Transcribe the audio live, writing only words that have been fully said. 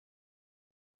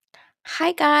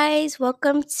Hi, guys.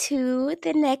 Welcome to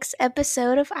the next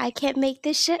episode of I Can't Make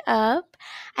This Shit Up.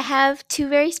 I have two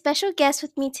very special guests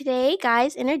with me today.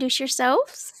 Guys, introduce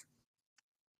yourselves.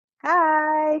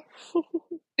 Hi,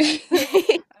 I'm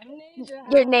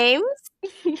Nasia. Your Hi.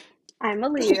 names? I'm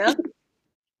Alía,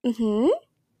 Mm-hmm.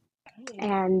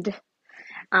 and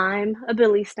I'm a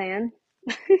Billy stan.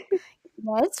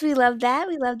 Yes, we love that.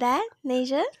 We love that.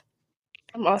 Nasia?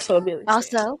 I'm also a Billy stan.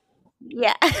 Also.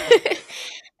 Yeah.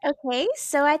 Okay,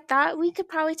 so I thought we could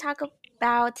probably talk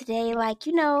about today,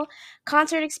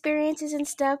 concert experiences and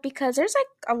stuff, because there's like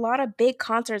a lot of big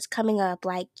concerts coming up,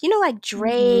 like Mhm.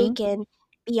 Drake and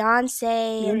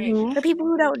Beyonce. And Right. Mhm. for people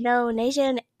who don't know, Nasia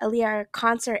and Ali are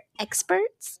concert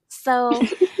experts. So,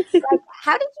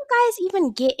 how did you guys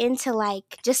even get into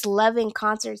just loving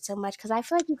concerts so much? Because I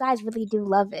feel like you guys really do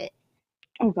love it.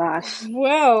 Oh gosh.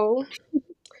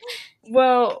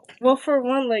 Well, for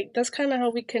one, that's kind of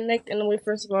how we connect in a way.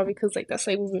 First of all, because that's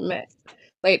where we met.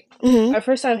 Like Hmm. our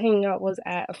first time hanging out was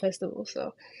at a festival.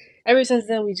 So ever since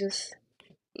then, we just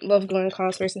love going to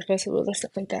concerts and festivals and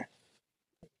stuff like that.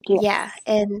 Yeah, Yes.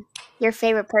 and your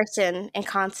favorite person in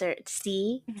concert,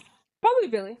 C, Probably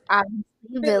Billy. obviously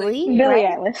Billy. Billy, Yeah. Billie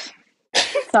right? Eilish.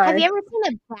 Have you Sorry. ever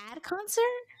seen a bad concert?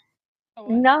 Oh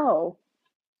what? No.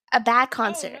 A bad Oh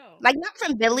concert. no. Like, not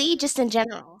from Billy, just in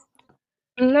general.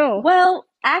 No. Well,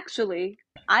 actually,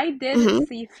 I did Hmm.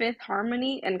 see Fifth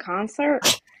Harmony in concert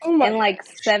Oh my in like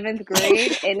gosh. seventh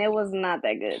grade, and it was not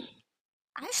that good.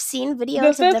 I've seen The videos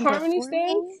of Fifth them Harmony stands.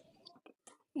 performing.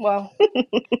 Well,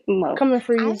 No. coming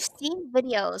for you. I've seen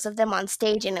videos of them on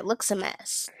stage, and it looks a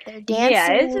mess. They're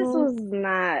Yeah, it just dancing. was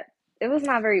not. It was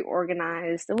not very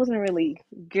organized. It wasn't really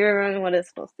giving what it's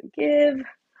supposed to give.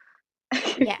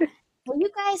 Yeah. Well, you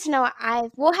guys know have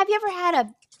you ever had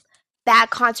a bad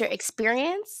concert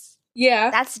experience? Yeah.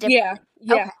 That's different. Yeah.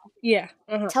 Yeah. Okay. Yeah.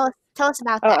 Uh-huh. Tell us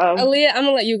about that. Uh-oh. Aaliyah, I'm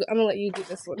gonna let you do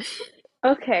this one.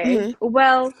 Okay. Hmm.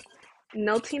 Well,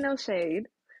 no tea, no shade.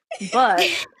 But,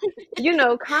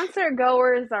 concert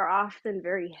goers are often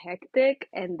very hectic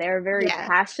and they're very Yeah.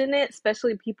 passionate,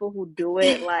 especially people who do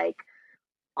it like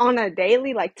on a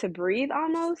daily, like to breathe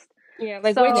almost. Yeah,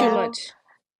 way too Yeah. So, much.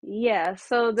 yeah,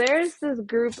 so there's this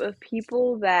group of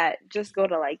people that just go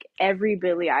to like every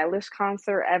Billie Eilish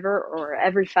concert ever or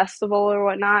every festival or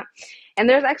whatnot. And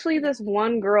there's actually Yeah. this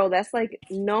one girl that's like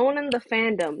known in the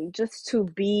fandom just to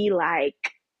be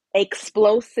like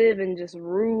explosive and just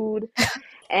rude Yeah.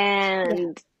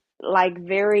 and like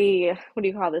very, what do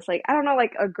you call this? Like, I don't know,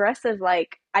 like aggressive.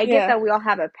 Like, I get Yeah. that we all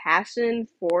have a passion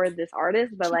for this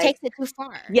artist, but She like, takes it too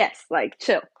far. yes, like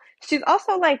chill. She's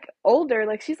also like older,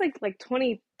 like she's like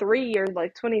 23 or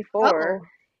like 24. Oh.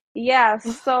 Yeah,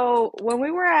 so when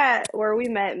we were at where we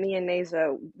met, me and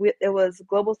Nasia, it was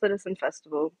Global Citizen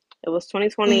Festival. It was Hmm.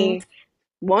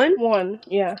 2021. One.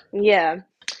 Yeah. Yeah.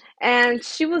 And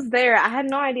she was there. I had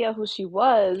no idea who she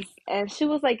was. And she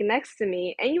was like next to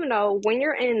me. And when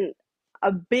you're in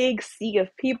a big sea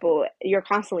of people, you're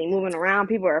constantly moving around.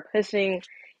 People are pushing.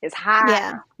 It's hot.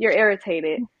 Yeah. You're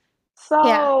irritated. Yeah.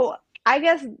 So I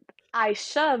guess I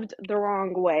shoved the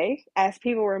wrong way as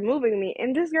people were moving me.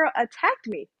 And this girl attacked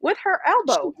me with her She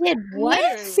elbow. did what?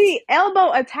 Literally. She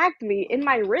elbow attacked me in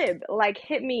my rib, like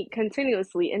hit me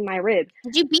continuously in my rib.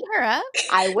 Did you beat her up?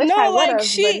 I wish I No, would have,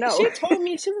 but no. she told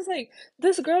me, she was like,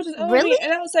 this girl just elbowed me, Really?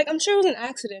 and I was like, I'm sure it was an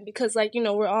accident because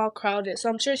we're all crowded, so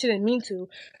I'm sure she didn't mean to.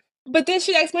 But then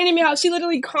she explained to me how she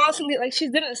literally constantly, she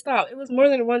didn't stop. It was more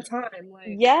than one time.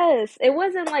 Yes, it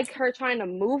wasn't like her trying to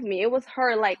move me. It was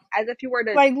her like as if you were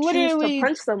to choose to Literally,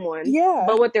 punch someone, yeah.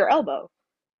 but with your elbow.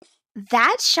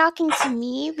 That's shocking to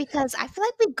me because I feel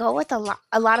like we go with a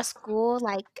lot of school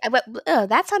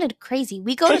that sounded crazy.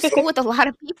 We go to school with a lot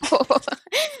of people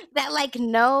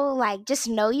that just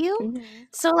know you. Mhm.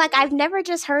 So I've never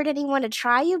just heard anyone to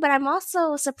try you, but I'm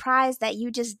also surprised that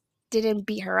you just didn't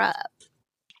beat her up.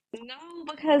 No,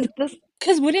 because this.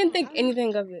 Because we didn't think I'm,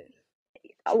 anything of it.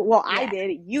 well, I Yeah.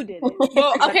 did. You didn't,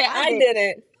 Well, but okay, I I did.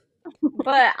 didn't.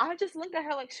 But I just looked at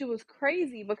her like she was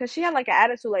crazy because she had like an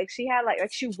attitude. Like she had like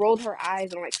she rolled her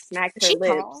eyes and like smacked Is her she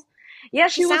lips. tall? Yeah,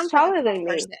 She she was sounds like a taller tall than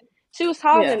me. person. She was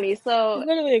taller than Yeah. me, so She's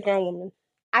literally a grown woman.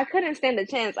 I couldn't stand a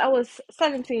chance. I was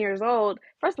 17 years old.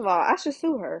 First of all, I should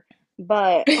sue her,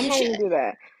 but I'm You not should. gonna do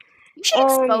that. You should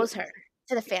Um, expose her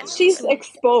to the fandom. she's Honestly.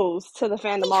 exposed to the I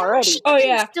fandom mean, how is she already. Oh, even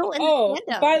yeah. still in the Oh,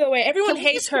 by fandom? the way, everyone Can we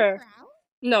hates just kick her. her out?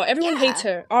 No, everyone hates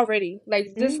Yeah. her already.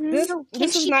 Like, this, Hmm. this, So can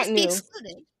this is she not just be new.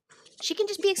 excluded? She can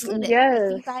just be excluded. Like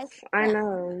Yes, you guys, I yeah.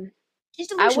 know.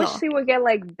 She's I wish delusional. she would get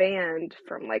like banned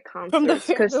from like From the concerts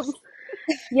because fandom.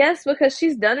 Yes, because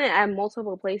she's done it at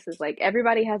multiple places. Like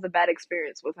everybody has a bad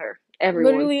experience with her.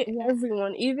 Everyone. Literally Yeah.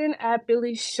 everyone, even at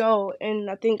Billie's show in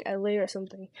I think LA or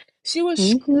something, she was Mhm.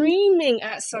 screaming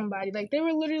at somebody. Like they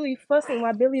were literally fussing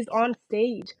while Billie's on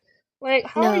stage. Like,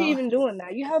 how are you No. even doing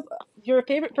that? You have your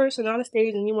favorite person on a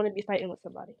stage and you want to be fighting with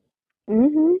somebody.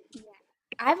 Mhm. Yeah.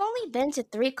 I've only been to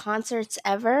 3 concerts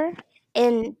ever.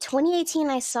 In 2018,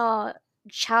 I saw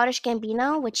Childish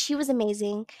Gambino, which he was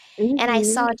amazing, and I Mhm.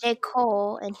 saw J.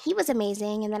 Cole, and he was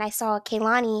amazing, and then I saw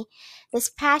Kehlani this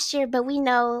past year, but we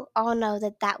all know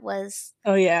that that was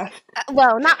Oh yeah.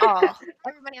 well, not all.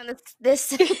 Everybody on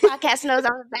this podcast knows I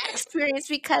was a bad experience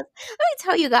because let me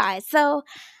tell you guys. So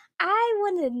I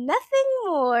wanted nothing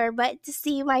more but to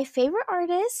see my favorite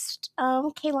artist,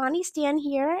 Kaylani, stand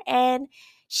here, and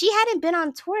she hadn't been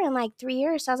on tour in like 3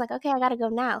 years. So I was like, okay, I gotta go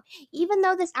now. Even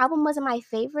though this album wasn't my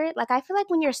favorite, like I feel like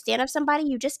when you're a stand of somebody,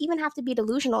 you just even have to be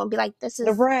delusional and be like, this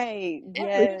is Right.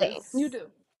 everything. You Yes.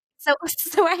 do. So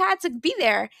so I had to be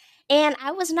there. And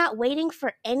I was not waiting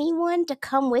for anyone to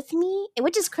come with me,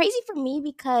 which is crazy for me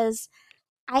because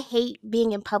I hate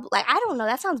being in public. Like, I don't know,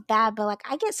 that sounds bad, but like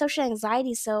I get social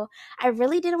anxiety, so I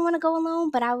really didn't want to go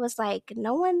alone, but I was like,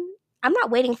 no one I'm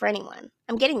not waiting for anyone.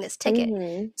 I'm getting this ticket.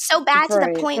 Mhm. So bad to the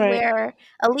Right. point Right. where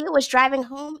Aaliyah was driving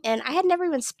home and I had never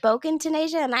even spoken to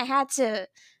Nasia and I had to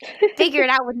figure it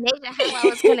out with Nasia how I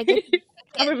was gonna get these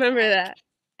I tickets. remember Like, that.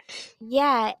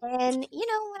 yeah, and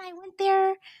when I went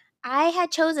there, I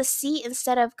had chose a seat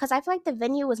instead of because I feel like the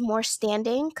venue was more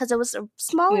standing because it was a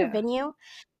smaller Yeah. venue,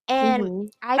 and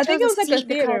Mhm. I I think chose it a was like a seat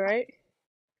because theater, right?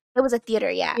 it was a theater,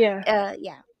 yeah. Yeah.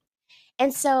 Yeah.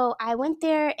 And so I went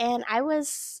there and I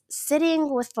was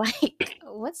sitting with like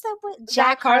what's that what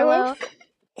Jack Jack Harlow? Harlow.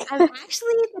 I'm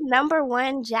actually the number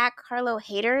one Jack Harlow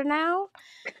hater now.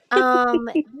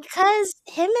 Because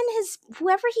him and his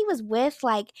whoever he was with,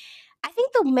 like, I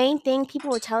think the main thing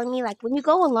people were telling me, like, when you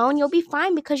go alone, you'll be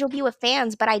fine because you'll be with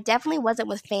fans. But I definitely wasn't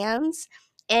with fans,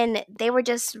 and they were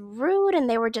just rude, and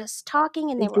they were just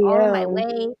talking, and they were all in my Yeah.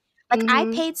 way. Like, I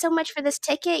Mm-hmm. paid so much for this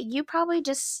ticket, you probably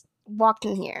just walked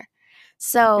in here.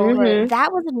 So Right. Mhm.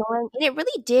 that was annoying, and it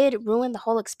really did ruin the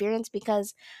whole experience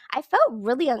because I felt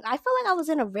like I was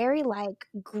in a very like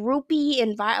groupy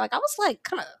environment. Like I was like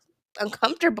kind of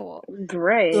uncomfortable.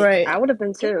 Great. Right. I would have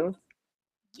been It too.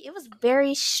 it was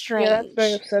very Yeah, that's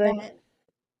very strange, upsetting. but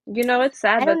You know, it's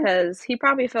sad I don't because he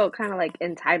probably felt kind of like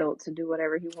entitled to do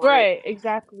whatever he wanted. Right,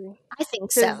 exactly. I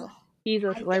think Because so. he's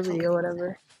a I celebrity definitely or think so.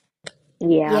 whatever.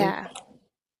 Yeah. Yeah.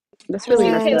 That's I've really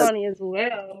seen messed And up. Kaylani as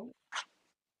well.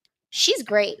 she's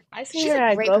great. I seen She's her a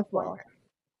at great Golf Ball. performer.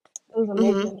 It was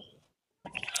Mhm. amazing.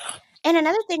 And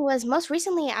another thing was most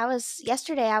recently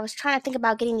yesterday I was trying to think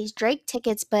about getting these Drake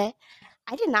tickets, but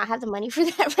I did not have the money for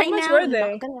that How right much now. were I'm not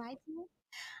they? gonna lie to you.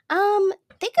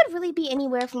 They could really be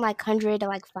anywhere from like 100 to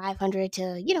like 500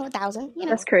 to 1,000.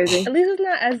 That's crazy. At least it's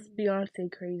not as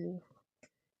Beyonce crazy.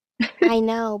 I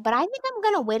know, but I think I'm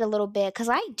gonna wait a little bit because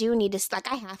I do need to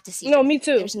like I have to see No, me Drake.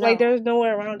 too. There's Like, no, there's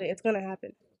nowhere around it. It's gonna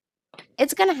happen.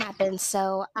 it's gonna happen.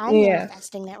 So I'm Yeah.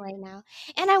 manifesting that right now,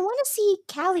 and I want to see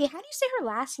Callie. How do you say her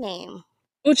last name?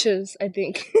 Uches, I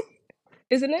think.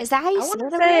 Isn't it? Is that how you I say want it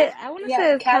to over there? say I want to Yeah,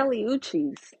 say it's Cal. Kali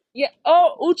Uchis. Yeah.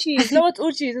 Oh, Uchis. No, it's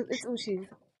Uchis. It's Uchis.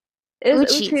 Is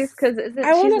Uchis Uchis. because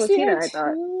I she's want to see Latina? her I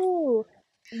thought. too.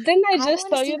 Didn't I I just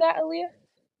want to tell see you her. that, Aaliyah?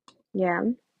 Yeah.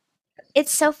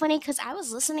 It's so funny because I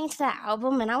was listening to that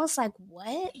album and I was like,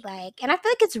 what? Like, and I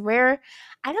feel like it's rare.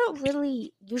 I don't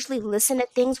really usually listen to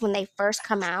things when they first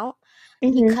come out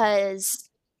Mhm. because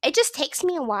it just takes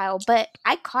me a while. But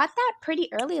I caught that pretty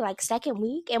early, like second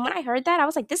week. And when I heard that, I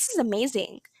was like, this is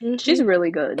amazing. She's Mm-hmm.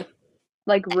 really good.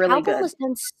 Like The really album good. was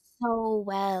done so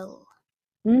well.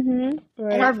 Mhm.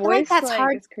 And Right. I Her feel like voice, that's like,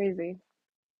 hard. it's crazy.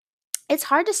 It's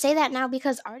hard to say that now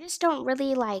because artists don't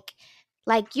really like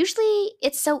usually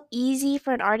it's so easy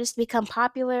for an artist to become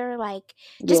popular like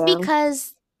just Yeah.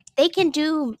 because they can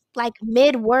do like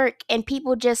mid work and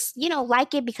people just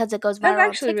like it because it goes That's viral on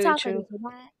actually really TikTok or true. this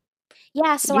or that.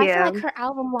 Yeah, so I feel Yeah. like her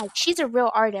album, like, she's a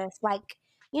real artist, like,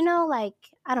 like,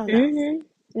 I don't know. Mhm.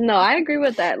 No, I agree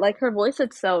with that. Like her voice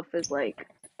itself is like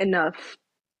enough.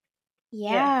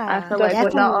 Yeah, I Yeah, feel like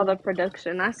without definitely. all definitely. the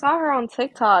production. I saw her on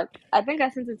TikTok. I think I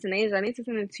sent it to Nasia. I need to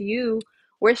send it to you,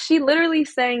 where she literally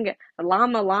sang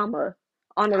Llama Llama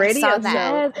on the I saw radio that.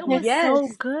 show. Yes, it was Yes. so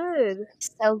good.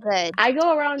 So good. I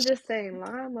go around just saying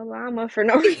llama llama for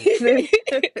no reason.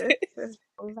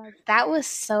 Like, that was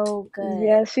so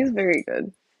Yeah, good. she's very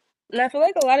good. And I feel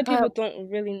like a lot of But people don't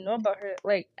really know about her.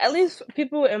 Like, at least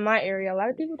people in my area, a lot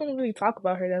of people don't really talk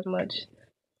about her that much.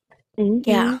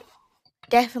 yeah, Mhm.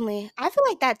 Definitely. I feel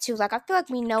like that too. Like I feel like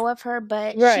we know of her,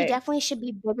 but she Right. definitely should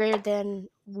be bigger than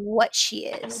what she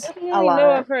We is. A definitely know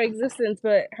lot. of her existence,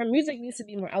 but her music needs to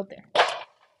be more out there.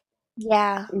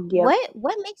 Yeah. Yep.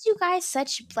 What makes you guys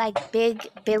such like big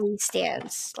Billie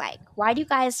stans? Like why do you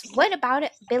guys what about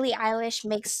it Billie Eilish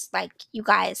makes like you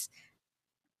guys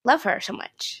love her so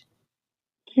much?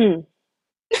 Hmm.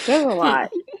 There's a lot.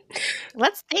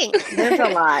 Let's think. There's a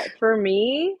lot. For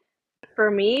me,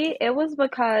 it was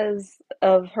because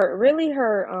of her, really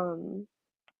her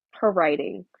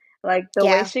writing. Like the way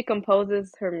Yeah. she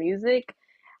composes her music.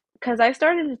 Because I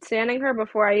started standing her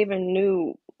before I even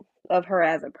knew of her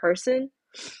as a person.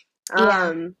 Yeah.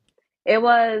 Um, it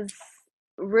was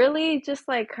really just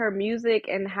like her music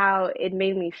and how it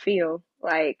made me feel.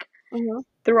 Like Mhm.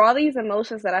 through all these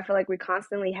emotions that I feel like we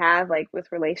constantly have, like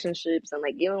with relationships and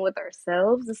like even with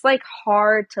ourselves, it's like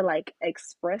hard to like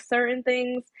express certain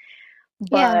things.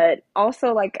 Yeah. But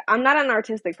also, like, I'm not an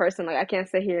artistic person. Like, I can't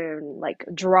sit here and like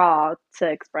draw to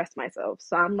express myself.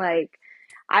 So I'm like,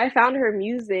 I found her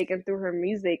music, and through her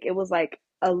music, it was like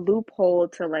a loophole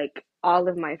to like all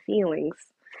of my feelings.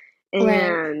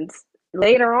 Right. And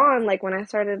later on, like when I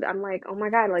started, I'm like, oh my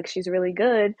God, like she's really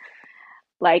good.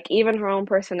 Like even her own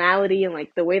personality and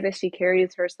like the way that she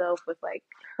carries herself with like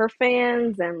her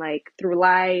fans and like through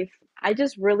life, I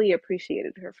just really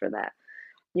appreciated her for that.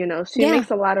 She Yeah.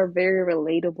 makes a lot of very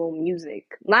relatable music.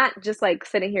 Not just like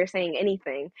sitting here saying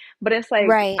anything, but it's like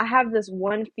Right. I have this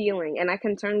one feeling and I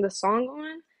can turn the song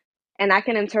on and I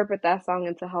can interpret that song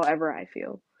into however I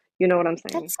feel. You know what I'm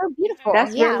saying? That's so beautiful.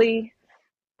 That's Yeah. really,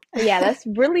 yeah, that's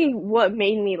really what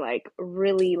made me like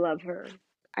really love her,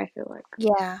 I feel like.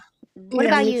 Yeah. What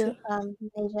Yeah, about me you, too.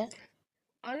 Deja?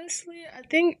 Honestly, I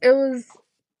think it was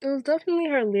definitely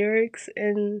her lyrics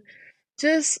and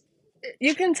just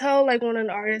you can tell like when an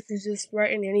artist is just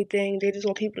writing anything, they just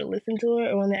want people to listen to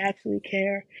it, or when they actually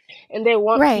care, and they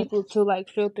want Right. people to like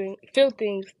feel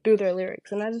things through their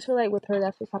lyrics. And I just feel like with her,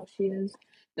 that's just how she is,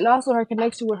 and also her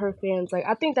connection with her fans. Like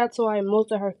I think that's why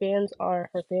most of her fans are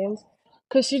her fans,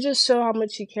 because she just show how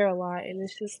much she care a lot, and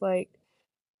it's just like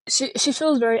she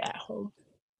feels very at home.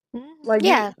 Mhm. Like you,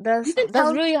 Yeah. You can that's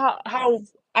tell. really how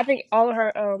I think all of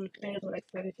her fans would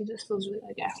explain it. She just feels really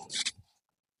like at home.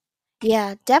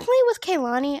 Yeah, definitely with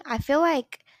Kaylani, I feel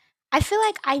like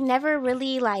I never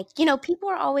really like, people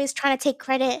are always trying to take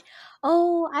credit.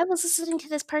 Oh, I was listening to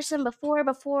this person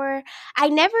before. I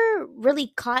never really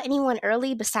caught anyone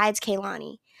early besides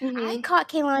Kaylani. I Hmm. caught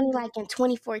Kaylani like in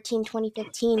 2014,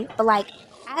 2015, but like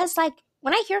as like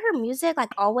when I hear her music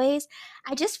like always,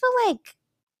 I just feel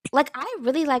like I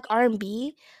really like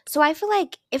R&B. So I feel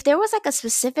like if there was like a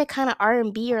specific kind of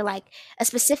R&B or like a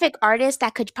specific artist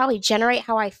that could probably generate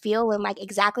how I feel and like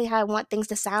exactly how I want things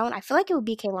to sound, I feel like it would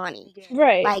be Kehlani. Yeah.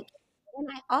 Right. Like and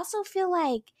I also feel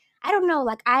like I don't know,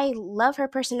 like I love her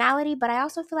personality, but I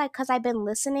also feel like cuz I've been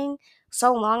listening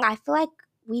so long, I feel like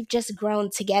we've just grown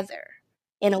together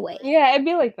in a way. Yeah, it'd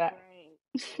be like that.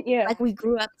 Right. Yeah. Like we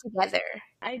grew up together.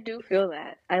 I do feel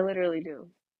that. I literally do.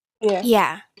 Yeah.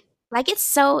 Yeah. Like it's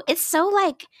so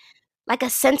like a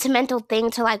sentimental thing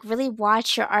to like really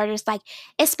watch your artist like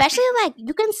especially like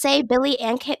you can say Billy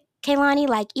and Kaylani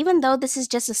like even though this is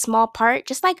just a small part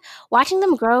just like watching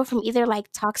them grow from either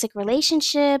like toxic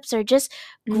relationships or just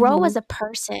grow Hmm. as a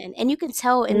person and you can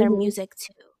tell in their Hmm. music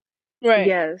too. Right.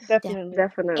 Yes, Definitely.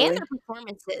 Definitely. And definitely. their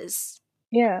performances.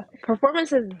 Yeah.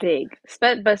 Performance is big,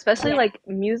 but especially Yeah. like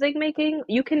music making,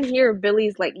 you can hear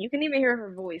Billy's like you can even hear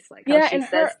her voice, like how Yeah, she and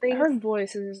says things. her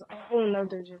voice is a whole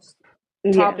nother just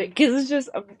Yeah, topic because it's just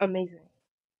amazing.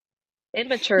 it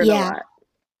matured a Yeah. lot.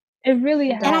 It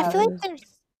really It And I has. feel like definitely.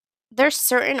 there's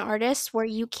certain artists where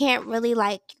you can't really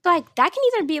like that can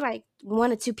either be like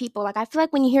one or two people. Like I feel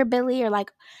like when you hear Billy or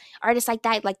like artists like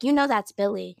that, like you know that's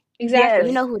Billy. You Yes,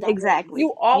 Exactly. know who that is. exactly.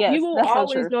 You Yes, will that's so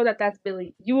always true. know that that's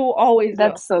Billy. You will always know.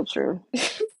 That's so true.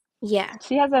 Yeah.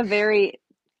 She has a very.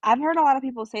 I've heard a lot of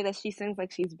people say that she sings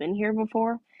like she's been here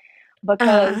before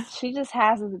Uh-huh. because she just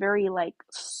has this very like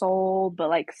soul but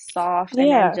like soft and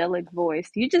Yeah. angelic voice.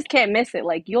 You just can't miss it.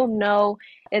 Like you'll know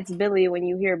it's Billy when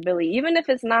you hear Billy, even if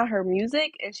it's not her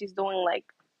music and she's doing like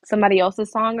somebody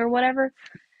else's song or whatever.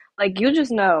 Like you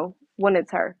just know when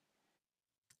it's her.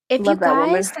 If you Love that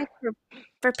woman. guys like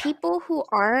for people who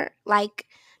aren't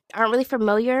really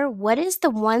familiar, what is the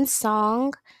one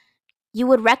song you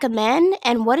would recommend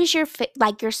and what is your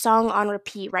like your song on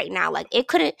repeat right now? Like it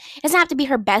doesn't have to be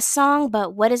her best song,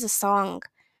 but what is a song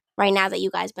right now that you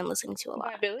guys been listening to a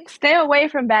lot? By Billy. Stay away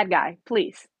from bad guy,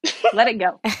 please. Let it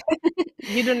go.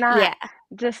 You do not Yeah.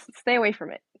 just stay away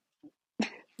from it.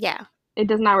 Yeah. It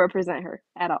does not represent her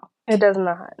at all. It does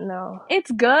not. No.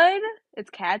 It's good, it's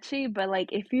catchy, but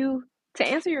like if you To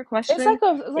answer your It's question,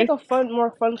 like a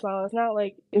more fun song. It's not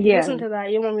like if you yeah, listen to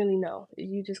that, you won't really know.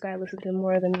 You just gotta listen to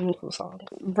more of the meaningful songs.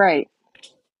 right.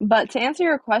 But to answer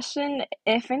your question,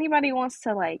 if anybody wants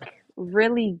to like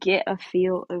really get a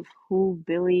feel of who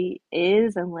Billie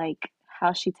is and like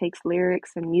how she takes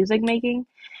lyrics and music making,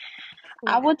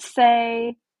 I Yeah. would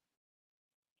say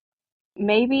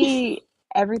maybe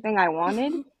Everything I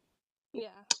Wanted Yeah.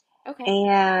 Okay.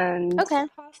 and Okay.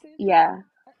 Hostage. yeah,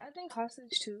 I think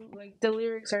Hostage too. Like the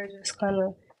lyrics are just kind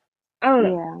of I don't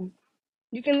know. yeah.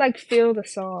 You can like feel the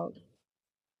song.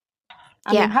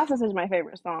 I mean, Yeah. Houses is my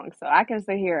favorite song, so I can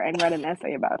sit here and write an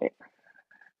essay about it.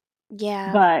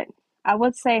 Yeah. But I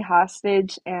would say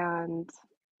Hostage, and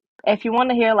if you want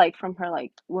to hear like from her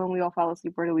like When We All Fall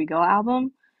Asleep, Where Do We Go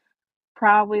album,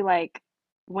 probably like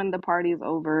When the Party's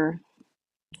Over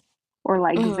or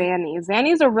like Mhm. Zanny.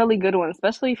 Zanny's a really good one,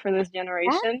 especially for this That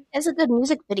generation. is a good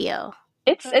music video.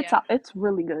 Oh yeah, It's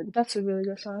really good. that's a really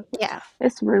good song. Yeah.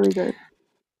 It's really good.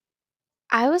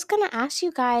 I was gonna ask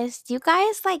you guys, do you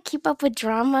guys like keep up with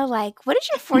drama? Like, what does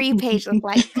your For You page look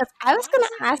like? Because I was gonna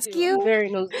Honestly, I ask do. I'm you, very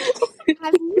nosy.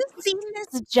 have you seen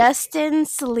this Justin,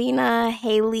 Selena,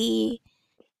 Hailey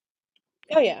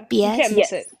Oh yeah, you can't BS?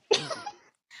 miss it. Yes.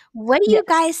 What do you Yes.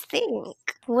 guys think?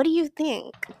 What do you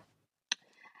think?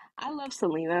 I love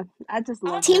Selena. I just I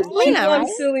love Team her. always Selena, loved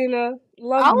right? Selena.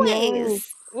 Loved her. Yes.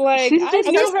 Always. Like She's I just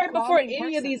It knew just such a her before quality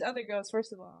any of these person. other girls.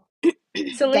 First of all,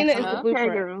 Selena is the definitely. Okay,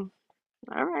 blueprint. girl.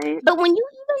 All right. But when you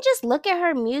even just look at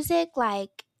her music,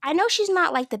 like I know she's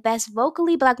not like the best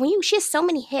vocally, but like when you she has so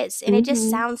many hits and it just Mm-hmm.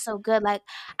 sounds so good. Like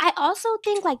I also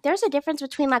think like there's a difference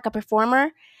between like a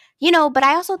performer, but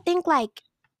I also think like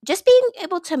just being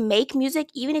able to make music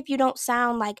even if you don't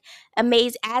sound like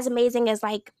amazing as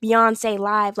like Beyonce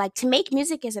live, like to make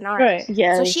music is an art. Right.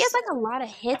 So she has Yes. like a lot of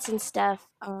hits and stuff.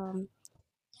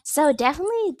 So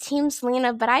definitely Team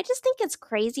Selena, but I just think it's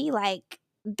crazy, like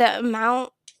the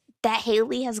amount that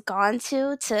Haley has gone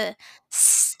to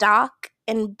stalk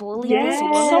and bully these It's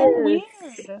women, so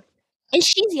Yes. weird. and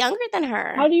she's younger than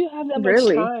How her. do you have that much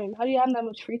Really. time? How do you have that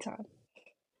much free time?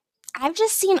 I've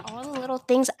just seen all the little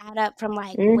things add up from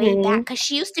like way back Mm-hmm. because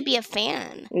she used to be a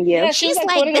fan. Yeah, Yep. she was She's like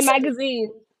like holding a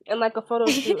magazine and like a photo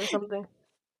this. shoot or something.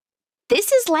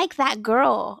 This is like that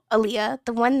girl, Aaliyah,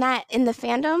 the one that in the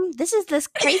fandom. This is this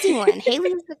crazy one.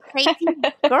 Haley's the crazy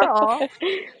girl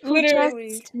who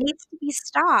Literally. just needs to be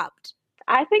stopped.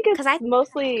 I think Because I it's think that's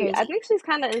mostly, I crazy. think she's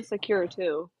kind of insecure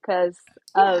too because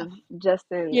Yeah, of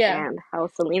Justin Yeah. and how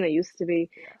Selena used to be.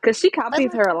 Because she but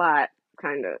copies like, her a lot,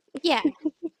 kind of. yeah,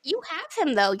 you have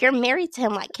him though. You're married to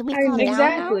him. Like, can we I calm down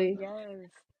now? know. Exactly. Yes.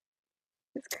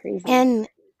 It's crazy. And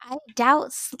I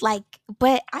doubt, like,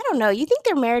 but I don't know. You think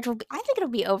their marriage will be? I think it'll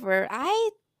be over.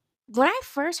 When I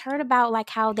first heard about like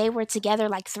how they were together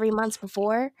like 3 months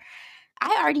before,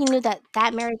 I already knew that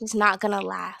that marriage is not gonna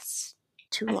last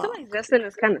too I feel long. like Justin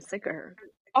is kind of sick of her.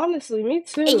 Honestly, me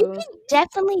And you too. can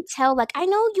definitely tell, like, I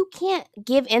know you can't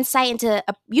give insight into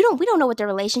we don't know what their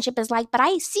relationship is like, but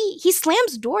I see he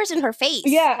slams doors in her face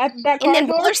Yeah, at that and car then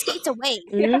door. roller skates away.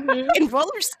 Yeah. Mm-hmm. And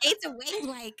roller skates away,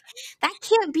 like that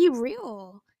can't be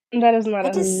real. That is not I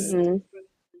a just husband. Mm-hmm.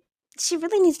 She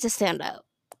really needs to stand up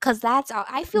because that's all.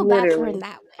 I feel bad for her in Literally.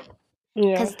 that way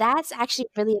Yeah. because that's actually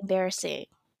really embarrassing.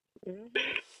 Mm-hmm.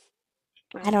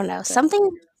 I don't know.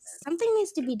 100%. Something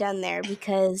needs to be done there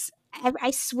because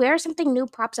I swear something new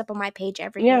pops up on my page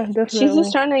every Yeah, day. She's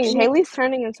just definitely. turning, And Haley's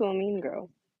turning into a mean girl.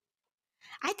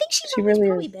 I think she's She always really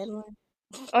probably is. been one.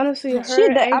 Honestly, But her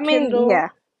I and mean, Kendall. yeah.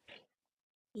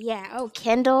 yeah, oh,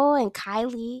 Kendall and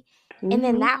Kylie. And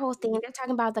then Mm-hmm. that whole thing, they're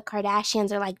talking about the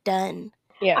Kardashians are like done.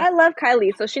 Yeah. I love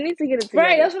Kylie, so she needs to get it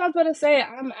Right, together. that's what I was about to say.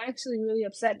 I'm actually really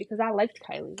upset because I liked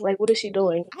Kylie. Like, what is she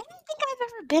doing? I don't think I've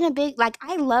ever been a big, like,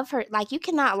 I love her. Like, you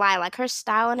cannot lie. Like, her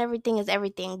style and everything is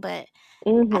everything. But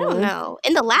I don't Mm-hmm. know.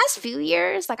 In the last few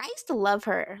years, like, I used to love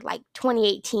her, like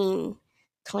 2018, King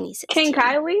 2016.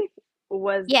 Kylie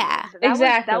was Yeah, that was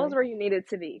Exactly. where you needed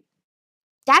to be.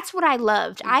 that's what I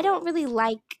loved. I don't Yes. really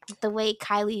like the way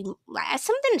Kylie, like,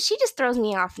 something, she just throws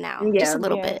me off now, just Yeah, a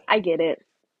little Yeah. bit. I get it.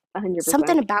 100%.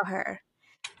 Something about her.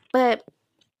 But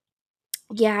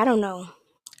yeah, I don't know.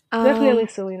 Definitely Um,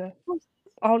 Selena.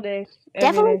 All day, every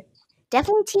definitely, day.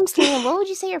 definitely Team Selena. What would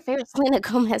you say your favorite Selena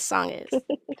Gomez song is?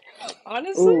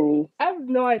 Honestly, Ooh. I have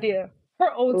no idea.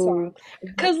 Her old Ooh. songs.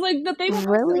 Because, like, the thing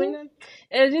about Really? Selena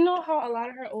is, you know how a lot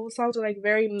of her old songs are, like,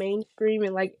 very mainstream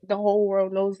and, like, the whole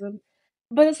world knows them?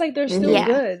 But it's like they're still Mm-hmm. Yeah,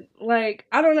 good. Like,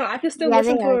 I don't know. I can still yeah, they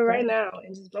listen to are it right good. now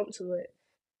and just bump to it.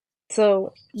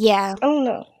 So, Yeah, I don't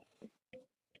know.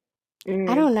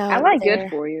 I Mm. don't I know like Good either.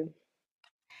 For You.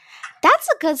 That's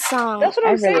a good song. That's what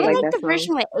I I'm really I like saying. like that the song.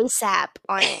 version with ASAP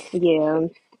on it. Yeah.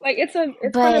 Like it's kind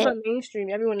of But a mainstream.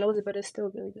 Everyone knows it, but it's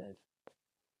still really good.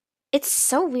 it's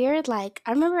so weird. Like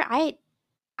I remember I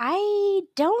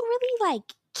don't really like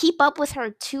keep up with her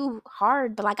too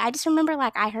hard, but like I just remember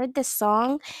like I heard this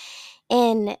song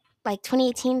in like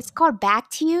 2018. It's called Back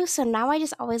to You. So now I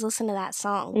just always listen to that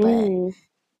song. But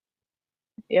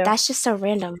Yeah. that's just so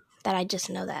random that I just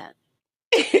know that.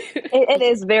 It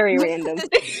is very random.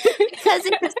 Because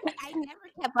it's just like I never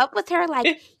kept up with her. Like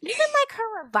even like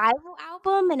her revival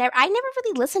album, and I never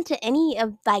really listened to any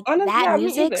of like Honestly, that yeah, me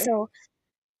music. either.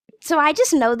 So I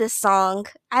just know this song.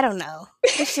 I don't know.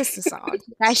 It's just a song.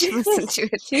 I should listen to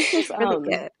it. She's just Really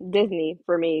good. Disney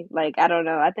for me. Like I don't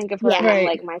know. I think of her Yeah. in Right.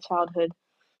 like my childhood.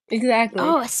 Exactly.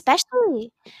 Oh,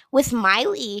 especially with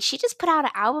Miley. She just put out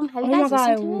an album. Have you Oh my guys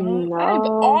god, listened to it? I've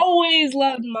No. always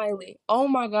loved Miley. Oh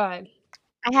my god,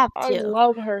 I have I too.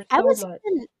 love her I so was much.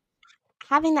 even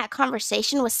having that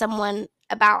conversation with someone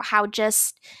about how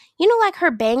just like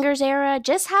her bangers era,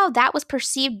 just how that was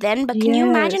perceived then, but can you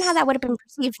imagine how Yes. that would have been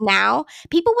perceived now?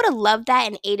 People would have loved that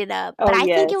and ate it up. But Oh I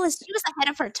think yes. she was ahead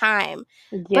of her time.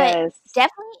 But Yes.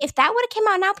 definitely if that would have came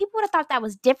out now, people would have thought that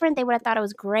was different. They would have thought it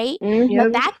was great. But Yep.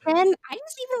 Mhm. back then, I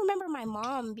just even remember my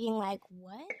mom being like,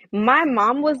 "What?" My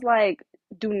mom was like,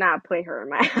 "Do not play her in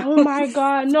my Oh my house."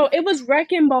 god, no, it was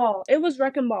Wrecking Ball. It was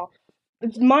Wrecking Ball.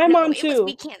 It's my No, mom it was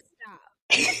We too. Can't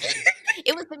Stop.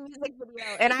 It was the music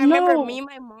video. And I remember me No. and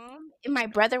my mom and my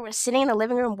brother were sitting in the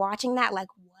living room watching that like,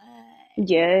 what's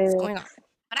Yes. going on?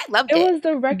 But I loved It it. was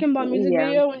the Wrecking Ball music Yeah.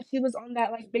 video when she was on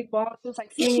that like big ball. She was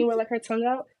like swinging with like her tongue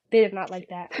out. They did not like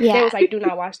that. They Yeah. was like, "Do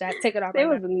not watch that. Take it off They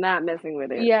right now." was not messing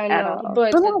with it Yeah, I at know. all.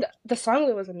 But But like, the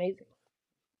song was amazing.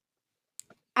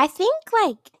 I think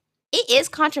like it is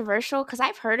controversial because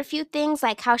I've heard a few things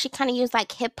like how she kind of used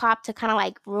like hip hop to kind of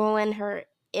like ruin her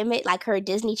image, like her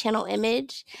Disney Channel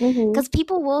image. Mhm. Because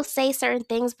people will say certain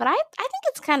things, but I think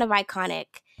it's kind of iconic.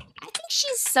 I think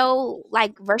she's so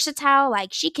like versatile.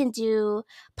 Like she can do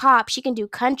pop, she can do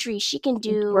country, she can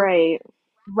do Right.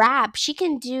 rap, she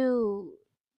can do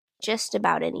just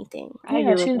about anything. I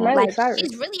Yeah, agree with she's that. Miley Like Cyrus.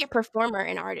 she's really a performer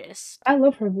and artist. I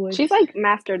love her She's voice. like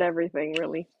mastered everything,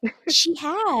 really. She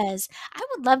has. I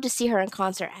would love to see her in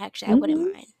concert. Actually, I wouldn't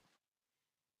Mhm. mind.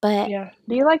 But Yeah.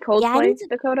 Do you like yeah, I need Coldplay, to.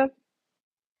 Dakota?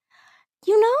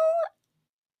 You know,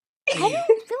 I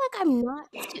don't feel like I'm not.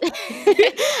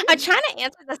 I'm trying to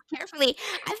answer this carefully.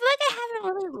 I feel like I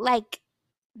haven't really like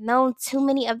known too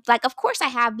many of like. Of course, I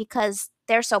have because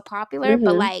they're so popular.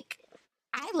 But Mhm. like,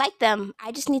 I like them.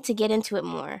 I just need to get into it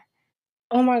more.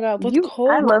 Oh my god, with I love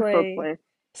Coldplay. Coldplay.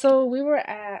 So we were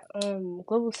at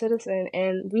Global Citizen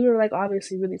and we were like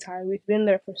obviously really tired. We've been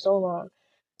there for so long.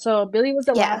 So Billy was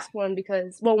the Yeah, last one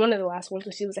because one of the last ones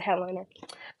because she was a headliner.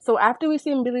 So after we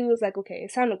seen Billy was like, okay,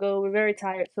 it's time to go. We're very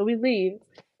tired. So we leave.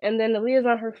 And then Aaliyah's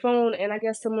on her phone and I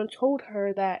guess someone told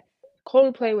her that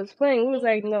Coldplay was playing. We was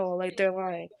like, no, like they're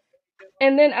lying.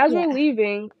 And then as we're yeah.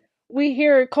 leaving, we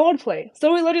hear Coldplay.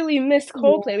 So we literally missed Yeah.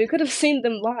 Coldplay. We could have seen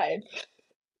them live.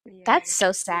 Yeah. That's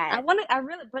so sad. I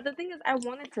really, but the thing is, I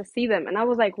wanted to see them, and I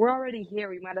was like, we're already here.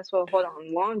 We might as well hold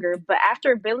on longer. But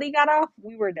after Billy got off,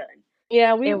 we were done.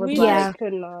 Yeah, It was we Yeah. just like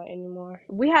could not anymore.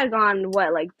 we had gone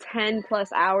what, like 10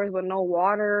 plus hours with no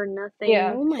water,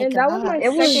 Yeah, nothing. Oh my and that was my It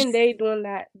was, second day doing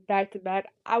that back to back.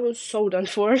 I was so done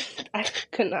for. I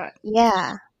could not.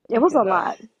 Yeah. it I was could a not.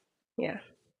 lot. Yeah.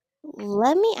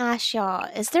 Let me ask y'all,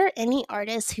 is there any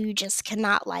artist who just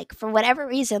cannot like for whatever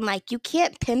reason, like you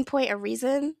can't pinpoint a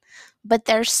reason, but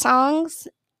their songs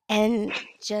and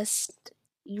just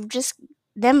you just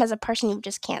them as a person you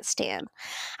just can't stand.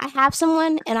 I have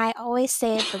someone and I always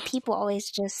say it, but people always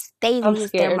just they I'm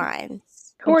lose their scared.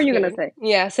 minds. Who I'm are you gonna scared. say?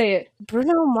 Yeah, say it.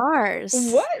 Bruno Mars.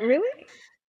 What? Really?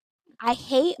 I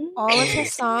hate all of his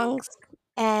Mm. songs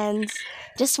and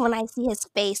just when I see his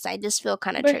face, I just feel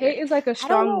kind of But hate triggered. is like a I don't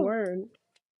strong know. word.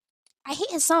 I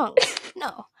hate his songs.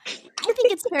 No. I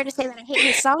think it's fair to say that I hate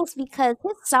his songs because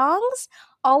his songs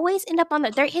always end up on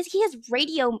he has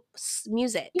radio You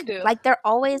music. do. Like they're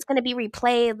always going to be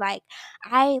replayed like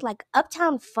I like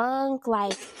Uptown Funk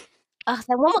like that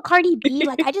one with Cardi B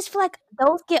like I just feel like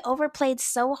those get overplayed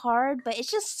so hard, but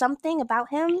it's just something about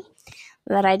him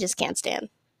that I just can't stand.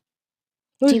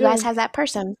 Do Who's you guys yours? have that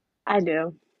person? I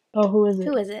do. Oh, who is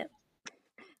Who it? is it?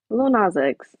 Lil Nas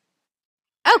X.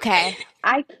 Okay.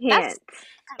 I That's can't.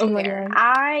 kind Oh of my fair.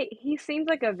 god. He seems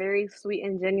like a very sweet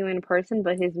and genuine person,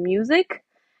 but his music,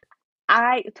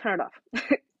 I turn it off.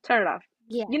 Turn it off.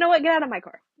 Yeah. You know what? Get out of my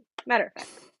car. Matter of fact,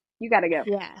 you gotta go.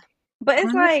 Yeah. But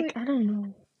it's Honestly, like, I don't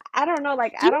know. I don't know,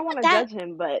 like Do I you know don't what want to that judge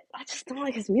him, but I just don't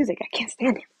like his music. I can't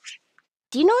stand him.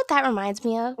 do you know what that reminds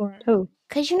me of? Or Who?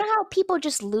 Cause you know how people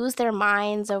just lose their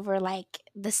minds over like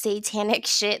the satanic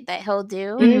shit that he'll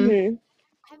do? Mm-hmm. Mhm.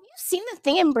 Have you seen the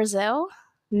thing in Brazil?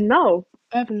 No.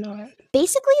 I have not.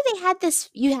 Basically, they had this.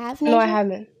 You have, No, I Nasia?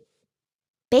 haven't.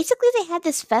 Basically, they had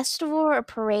this festival or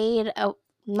parade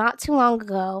not too long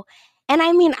ago. And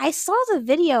I mean, I saw the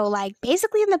video. Like,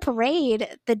 basically, in the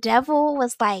parade, the devil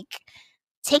was like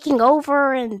taking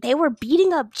over and they were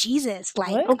beating up Jesus.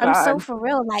 Like, Oh What? I'm so God. for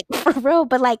real. Like, for real.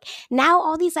 But like, now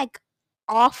all these like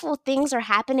awful things are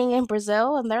happening in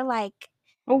Brazil. And they're like,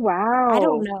 Oh I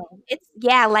don't wow. know. It's,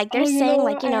 yeah, like Oh, they're you know saying,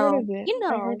 like, what? I heard of it.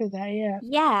 I heard of that. Yeah.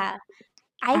 yeah.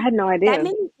 I I had no that idea.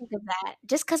 made me think of that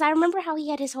just because I remember how he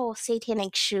had his whole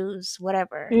satanic shoes,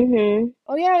 whatever. Mhm.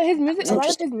 Oh yeah, his I thought music. was A lot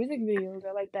of interesting. his music videos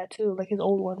are like that too, like his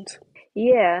old ones,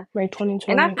 Yeah. like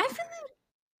And I 2020. I feel like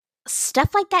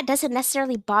stuff like that doesn't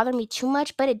necessarily bother me too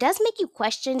much, but it does make you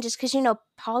question just because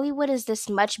Hollywood is this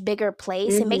much bigger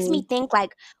place. It makes me mhm. think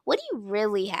like, what do you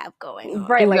really have going on?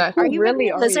 Right, like Are Exactly. who you really really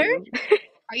a are lizard? you?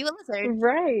 Are you a lizard?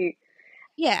 Right.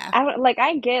 Yeah,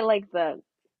 I get like the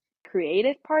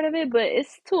creative part of it, but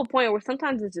it's to a point where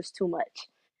sometimes it's just too much.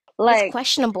 it's Like,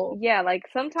 questionable. yeah, like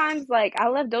sometimes like I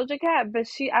love Doja Cat, but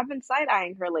I've been side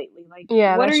eyeing her lately. Like,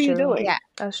 Yeah, what are that's you true. doing? Yeah,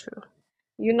 That's true.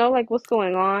 You know, like what's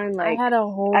going on? I Like, had a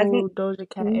as whole Doja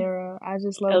Cat era. I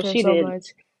just oh, loved her she so did. much.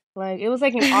 Like it was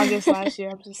like in August last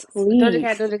year. I'm just Doja Please.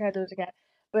 Cat, Doja Cat, Doja Cat.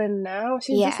 But now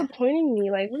she's yeah. disappointing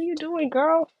me. Like, what are you doing,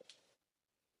 girl?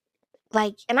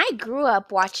 Like, and I grew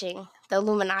up watching the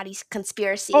Illuminati Oh,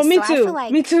 conspiracies, me so I feel too.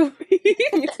 Me like, too.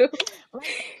 Me too.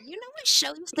 like, what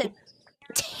show used to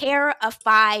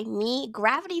terrify me?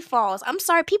 Gravity Falls. I'm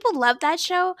sorry, people love that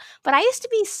show, but I used to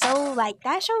be so like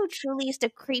that show truly used to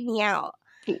creep me out.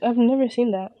 I've never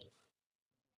seen that.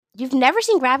 You've never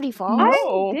seen Gravity Falls? I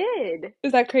No. did.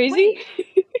 Is that crazy? Wait,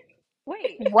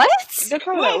 wait. What?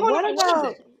 Dakota, Wait, hold on. What is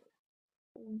it?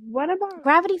 what about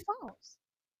Gravity Falls.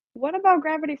 what about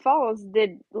Gravity Falls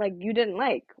did like you didn't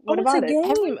like? What Oh, it's a about it? game.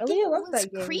 Everything Aaliyah loves was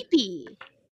that game. creepy.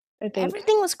 I think.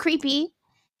 Everything was creepy.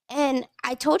 And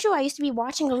I told you I used to be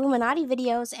watching Illuminati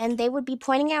videos and they would be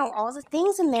pointing out all the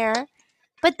things in there.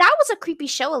 But that was a creepy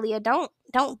show, Aaliyah. Don't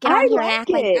get on I here and like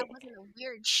act like it. that wasn't a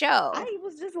weird show. I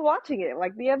was just watching it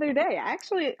like the other day.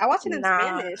 I watched it in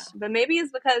Nah. Spanish, but maybe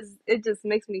it's because it just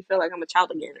makes me feel like I'm a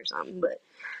child again or something. But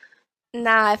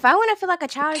Nah, if I want to feel like a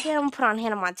child again, I'm gonna put on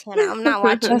Hannah Montana. I'm not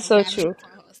That's watching so Gravity true.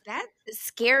 Falls. That is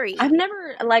scary. I've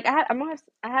never like I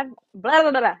have blah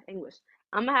blah blah, blah English.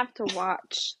 I'm gonna have to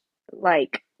watch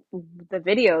like the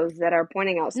videos that are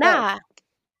pointing out stuff. Nah,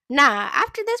 nah.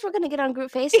 After this, we're gonna get on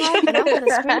group FaceTime and I'm gonna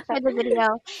screen share the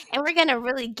video and we're gonna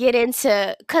really get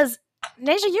into because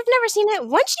Nasia, you've never seen it.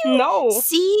 Once you No.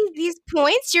 see these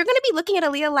points, you're gonna be looking at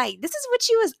Aaliyah like, this is what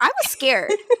she was. I was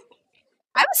scared.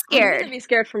 I was I'm gonna scared. be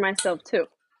scared for myself too.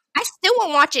 I still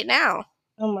won't watch it now.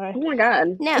 Oh my. Oh my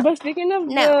god. No, But speaking of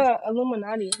no. the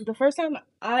Illuminati, the first time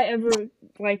I ever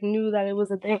like knew that it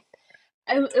was a thing,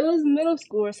 it was middle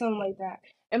school or something like that.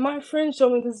 And my friend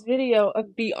showed me this video of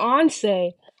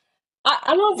Beyonce.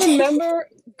 I don't remember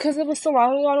because it was so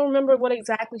long ago. I don't remember what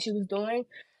exactly she was doing,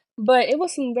 but it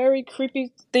was some very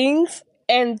creepy things.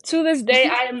 And to this day,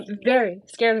 I am very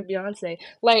scared of Beyonce.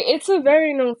 Like it's a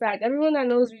very known fact. Everyone that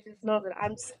knows me just knows that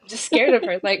I'm just scared of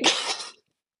her. Like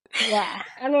Yeah.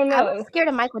 I don't I was know. scared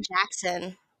of Michael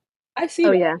Jackson. I see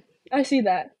Oh that. yeah. I see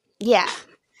that. Yeah.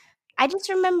 I just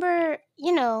remember,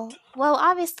 well,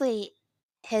 obviously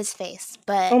his face,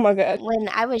 but Oh my god. when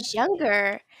I was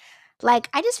younger, like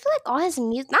I just feel like all his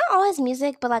music, not all his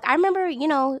music, but like I remember,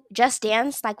 Just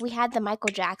Dance, like we had the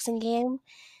Michael Jackson game,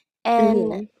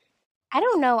 and hmm I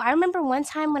don't know. I remember one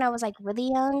time when I was like really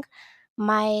young,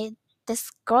 my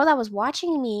this girl that was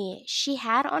watching me, she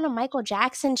had on a Michael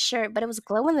Jackson shirt, but it was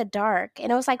glow in the dark,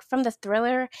 and it was like from the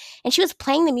Thriller, and she was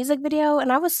playing the music video,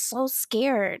 and I was so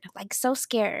scared, like so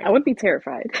I scared. would be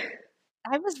terrified.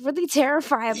 I was really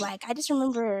terrified. Like I just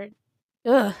remember,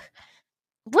 ugh.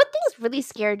 What things really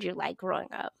scared you, like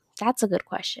growing up? That's a good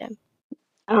question.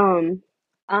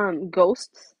 Um,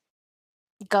 ghosts.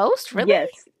 Ghost, really? Yes.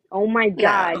 Oh my No,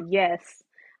 God, yes.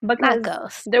 not Because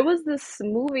ghost. there was this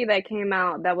movie that came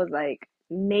out that was like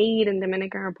made in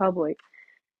Dominican Republic,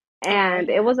 Okay, and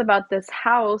it yeah, was about this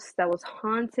house that was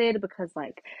haunted because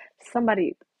like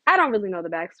somebody, I don't really know the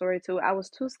backstory to it. I was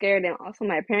too scared, and also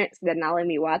my parents did not let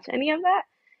me watch any of that.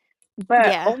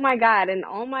 But yeah. oh my God, in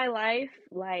all my life,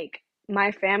 like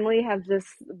my family have just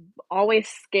always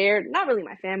scared, not really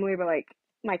my family, but like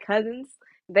my cousins,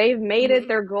 they've made it Mhm.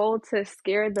 their goal to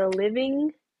scare the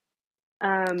living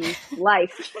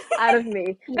life out of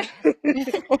me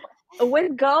Yeah,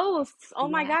 with ghosts. Oh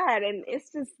my yeah. God. And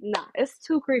it's just nah, it's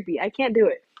too creepy. I can't do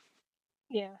it.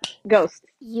 Yeah. Ghosts.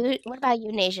 What about you,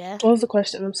 Nasia? What was the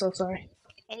question? I'm so sorry.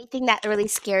 Anything that really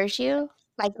scares you,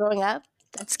 like growing up,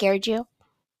 that scared you?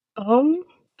 Um,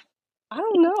 I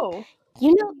don't know. You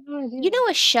I know, have no you idea. know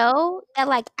a show that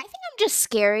like I think I'm just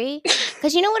scary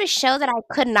because you know what a show that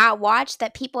I could not watch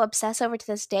that people obsess over to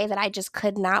this day that I just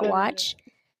could not What is it? watch.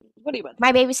 What are you about to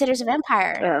My say? Babysitter's a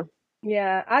Vampire.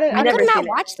 Yeah, I didn't. I I could Never didn't. not seen it.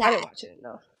 watch I that. didn't watch it.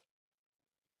 No.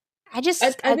 I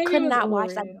I think it could was not watch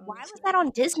that. overrated. Why was Honestly, that on I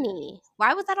didn't watch it. Disney?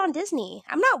 Why was that on Disney?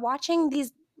 I'm not watching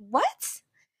these. What?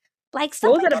 Like What stuff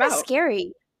was like it that is about?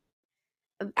 scary.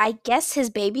 I guess his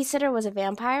babysitter was a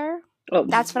vampire. Oh.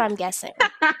 That's what I'm guessing.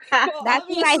 Well, That's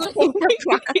what I obviously. think the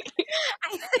plot.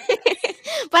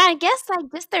 But I guess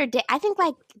like just their day. I think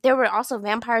like there were also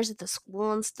vampires at the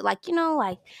school and stuff. Like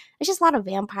like it's just a lot of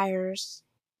vampires.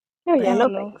 Oh I yeah, But no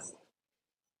don't know. thanks.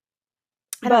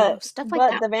 I don't But know stuff like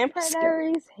but that. the Vampire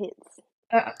Scary. Diaries hits.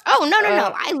 Uh, Oh no no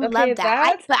no! I okay, love that.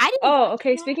 that. But I didn't Oh, watch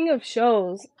okay. that. Speaking of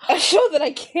shows, a show that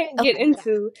I can't get Okay, yeah.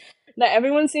 into, that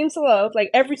everyone seems to love, like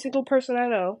every single person I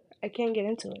know, I can't get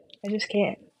into it. I just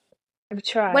can't. I've What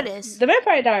tried. is The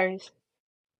Vampire Diaries.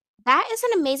 that? Is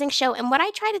an amazing show, and what I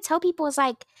try to tell people is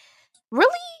like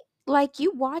really? Like,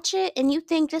 you watch it and you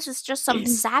think this is just some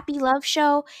sappy love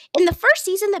show. In the first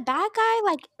season, the bad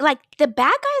guy, the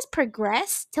bad guys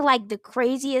progress to, like, the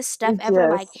craziest stuff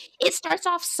ever. Like, Yes. it starts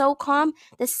off so calm.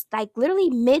 This, like, literally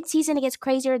mid-season, it gets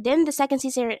crazier. Then the second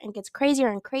season, it gets crazier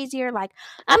and crazier. Like,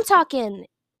 I'm talking,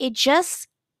 it just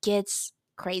gets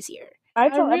crazier. I I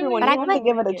tell everyone But really you I feel have want to to like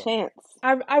give it like a it. chance.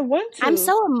 I want I'm to.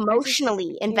 so I just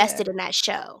emotionally yeah. invested in that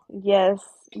show. Yes,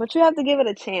 but you have to give it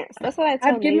a chance. That's what I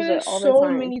tell I've given Nasia it all the so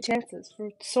time. many chances for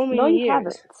so No, many you years.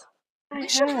 haven't. I We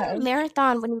should have a have.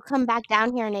 marathon when you come back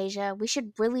down here in Asia. We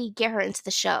should really get her into the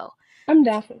show. I'm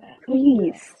down for that. We can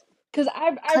do that. Please. Cause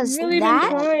I've Cause really been that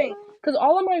trying. show. Cause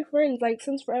all of my friends, like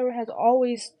since forever, has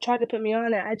always tried to put me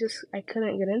on it. I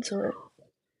couldn't get into it.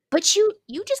 But you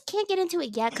just can't get into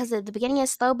it yet because at the beginning is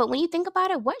slow. But when you think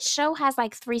about it, what show has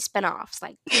like 3 spinoffs?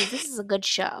 Like, please, this is a good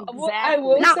show. I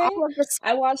will Exactly. Not say, all of this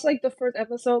I watched like the first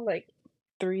episode like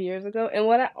 3 years ago, and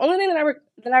only thing that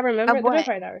I of remember, the what?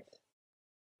 Vampire Diaries.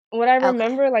 What I Okay.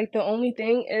 remember, like the only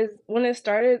thing is when it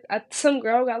started, some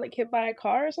girl got like hit by a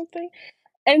car or something,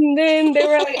 and then they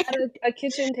were like at a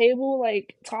kitchen table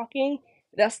like talking.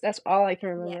 That's all I can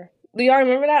Yeah. remember. Do y'all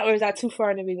remember that, or is that too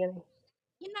far in the beginning?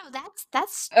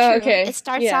 That's true. It Okay,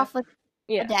 starts yeah, off with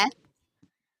a yeah. death.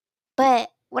 But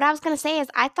what I was gonna say is,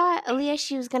 I thought Aaliyah,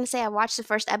 she was gonna say I watched the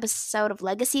first episode of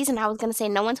Legacies, and I was gonna say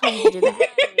no one told you to do that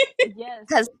Yes.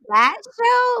 because that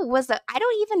show was a. I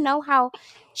don't even know how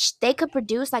they could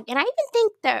produce like, and I even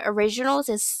think the originals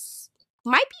is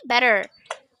might be better,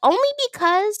 only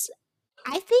because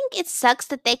I think it sucks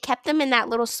that they kept them in that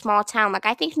little small town. Like,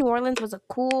 I think New Orleans was a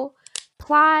cool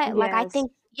plot. Like, I Yes.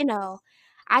 think,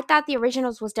 I thought the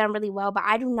originals was done really well, but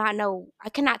I do not know. I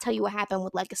cannot tell you what happened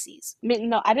with Legacies.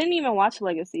 No, I didn't even watch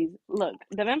Legacies. Look,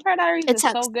 The Vampire Diaries It is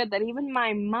so sucks. good that even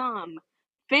my mom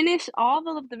finished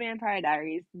all of The Vampire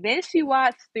Diaries. Then she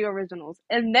watched the originals.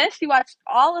 And then she watched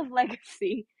all of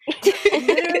Legacy.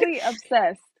 Literally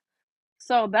obsessed.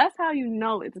 So that's how you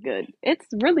know it's good. It's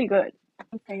really good.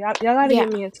 Okay, y'all gotta Yeah.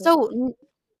 get me into it. So,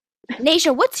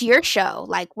 Nasia, what's your show?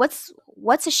 Like, what's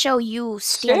a show you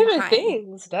stand Stranger behind?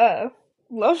 Things, duh.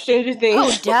 Love Stranger Oh,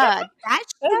 Things. duh. That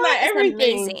That's my show is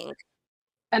everything. amazing.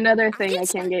 Another I thing I didn't can't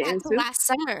start get that till into. last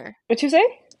summer. What you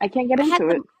say? I can't get I had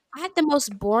into the it. I had the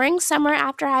most boring summer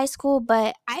after high school,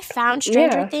 but I found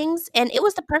Stranger Yeah. Things and it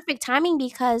was the perfect timing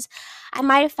because I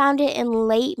might have found it in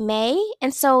late May.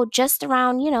 And so just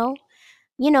around,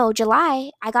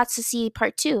 July, I got to see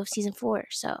part 2 of season 4.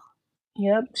 So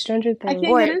Yep. Stranger I can't Things. get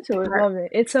or into it. part Love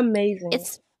it. It's amazing.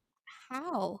 it's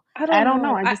how? I I don't don't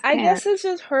know. know. I I, just I can't. guess it's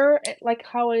just her, like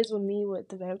how it is with me with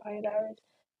the Vampire Diaries.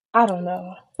 I don't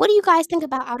know. What do you guys think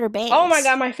about Outer Oh my god,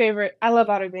 Banks? my favorite. I love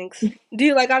Outer Banks. Do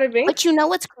you like Outer But Banks? you know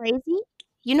what's crazy?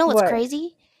 You know what's What?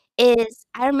 crazy? Is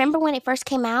I remember when it first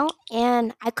came out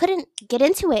and I couldn't get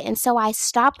into it and so I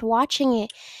stopped watching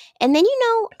it. And then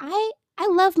I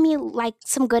love me like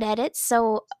some good edits.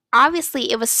 So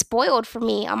obviously it was spoiled for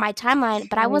me on my timeline,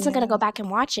 but I Oh wasn't going to yeah. go back and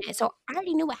watch it. So I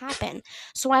already knew what happened.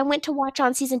 So I went to watch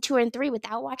on season 2 and 3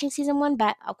 without watching season 1,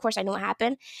 but of course I knew what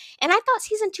happened. And I thought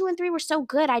season 2 and 3 were so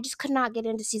good. I just could not get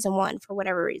into season 1 for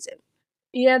whatever reason.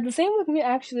 Yeah, the same with me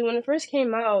actually. When it first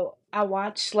came out, I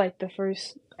watched like the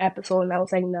first episode and I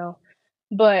was like, no.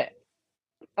 But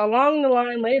along the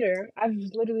line later, I've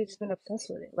literally just been obsessed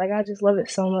with it. Like I just love it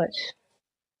so much.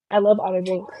 I love Outer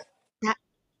Banks.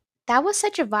 that was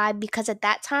such a vibe because at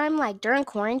that time, like during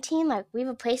quarantine, like we have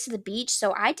a place at the beach,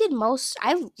 so I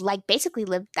like basically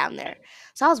lived down there.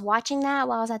 So I was watching that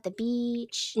while I was at the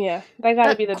beach. Yeah, that gotta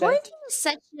But be the best. quarantine is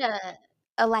such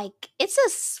a like it's a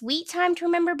sweet time to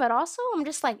remember, but also I'm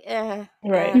just like, Right.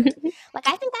 like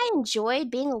I think I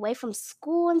enjoyed being away from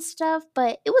school and stuff,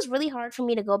 but it was really hard for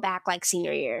me to go back like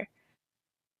senior year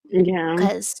Yeah.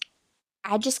 because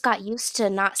I just got used to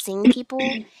not seeing people,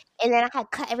 and then I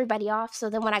had cut everybody off. So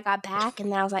then when I got back,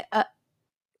 and then I was like, I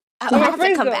Where my have to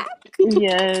friends come go? back.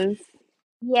 Yes.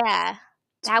 Yeah,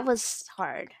 that was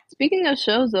hard. Speaking of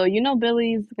shows, though, you know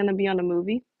Billie's gonna be on a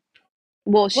movie.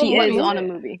 Well, What she What movie is is on a movie?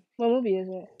 it? movie. What movie is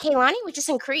it? Kaylani was just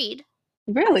in Creed.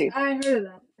 Really? I heard of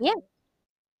that. Yeah.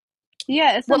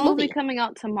 Yeah, it's a What movie movie? coming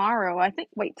out tomorrow. I think.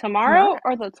 Wait, tomorrow Tomorrow.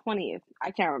 or the 20th?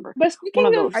 I can't remember. But One speaking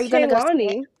of of Are those. you gonna go see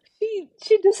it? Kaylani,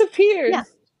 she disappeared. Yeah.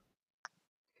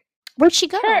 Where'd she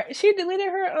go? She deleted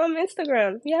her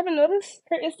Instagram. You haven't noticed?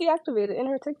 It's deactivated in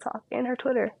her TikTok and her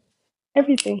Twitter.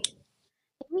 Everything.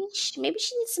 Maybe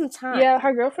she needs some Yeah, time.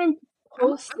 her girlfriend I'm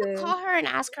gonna posted. call her and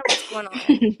ask her what's going on.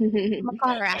 I'm gonna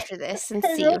call her after this and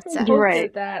Her see what's girlfriend up. Right.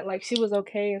 posted that like she was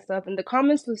okay and stuff, and the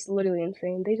comments was literally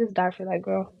insane. They just died for that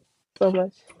girl so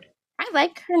much. I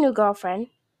like her new girlfriend.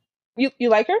 You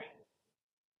like her?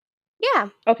 Yeah.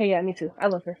 Okay, yeah, me too. I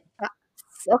love her.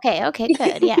 Okay,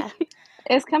 good. Yeah.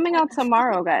 It's coming out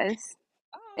tomorrow, guys.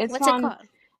 It's What's it on. called?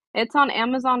 It's on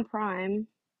Amazon Prime,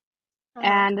 Uh-huh.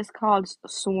 and it's called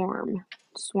Swarm.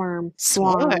 Swarm.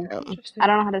 Swarm. I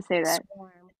don't know how to say that.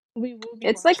 Swarm. We will be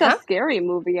It's like watching. a Huh? scary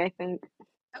movie, I think.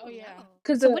 Oh yeah, No.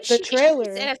 because So what's the she? She's in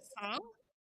trailer. a song,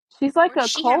 She's like or does a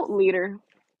she have? cult leader.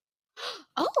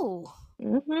 Oh,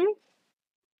 Hmm.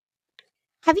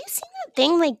 have you seen that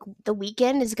thing? Like The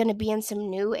Weeknd is gonna be in some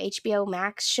new HBO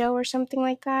Max show or something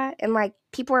like that, and like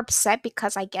people are upset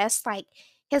because I guess like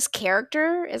his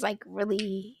character is like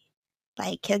really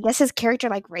like I guess his character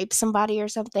like raped somebody or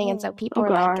something, and so Oh, Oh people are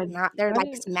like God. not they're I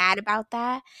like didn't. mad about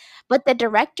that. But the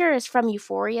director is from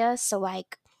Euphoria, so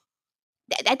like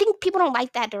I think people don't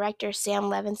like that director Sam Do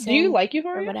you Levinson like or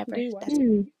Euphoria? whatever. Do you watch That's it?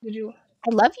 Hmm. Did you? I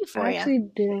love I Euphoria. actually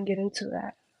didn't get into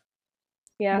that.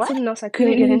 Yeah, What? something else I Me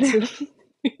couldn't get neither. into.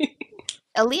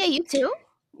 Aaliyah, you too?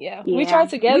 Yeah, we Yeah, tried we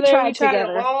together. We tried tried it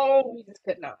together. alone. We just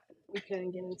could not. We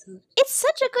couldn't get into it. It's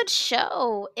such a good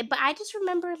show. But I just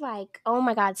remember like, oh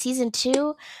my god, season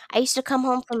 2, I used to come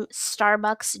home from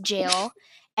Starbucks jail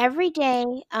every day,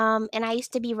 and I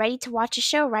used to be ready to watch a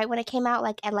show right when it came out,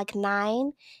 like at like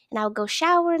 9, and I would go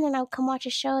shower and then I would come watch a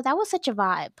show. That was such a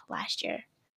vibe last year.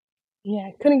 Yeah,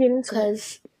 I couldn't get into it.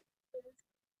 Cause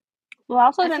Well, I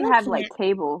also I feel didn't like have he like meant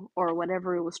cable or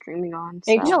whatever it was streaming on,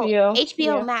 so no HBO.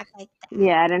 HBO Yeah. Max like that.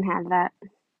 yeah, I didn't have that.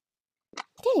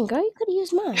 Dang girl, you could have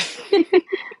used mine.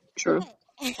 True.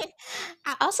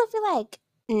 I also feel like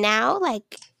now, like,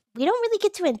 we don't really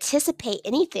get to anticipate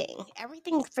anything.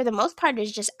 Everything, for the most part,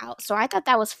 is just out. So I thought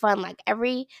that was fun. Like,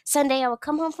 every Sunday, I would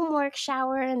come home from work,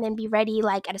 shower, and then be ready,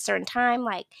 like, at a certain time.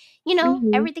 Like,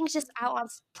 Hmm. everything's just out on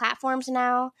platforms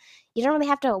now. You don't really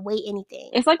have to wait anything.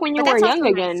 It's like when you But were that's young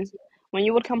also nice, again, too. when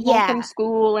you would come home from Yeah.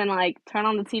 school and like turn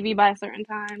on the TV by a certain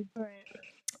time. Right.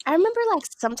 I remember like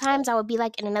sometimes I would be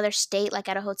like in another state, like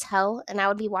at a hotel, and I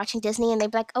would be watching Disney, and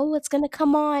they'd be like, "Oh, it's gonna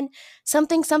come on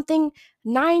something something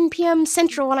 9 p.m.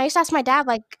 Central," and I used to ask my dad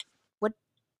like, "What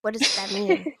what does that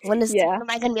mean? Yeah. When am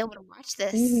I gonna be able to watch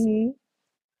this?" Hmm.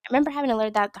 I remember having to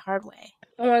learn that the hard way.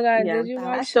 Oh my god, Yeah. did you That I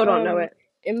was watch still don't know it.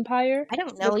 Empire? I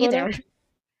don't The know Kodak? either.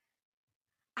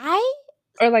 I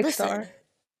Or like listen. Star?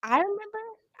 I remember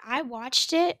I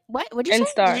watched it. What would you And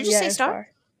say? Did Star. you just Yeah, say and Star? Star.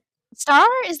 Star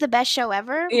is the best show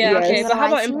ever. Yeah, Not okay, Yes. even but gonna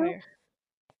how lie about to you. Empire?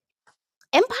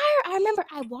 Empire, I remember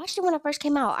I watched it when it first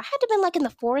came out. I had to been like in the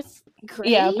 4th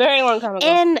Yeah, grade. very long time ago.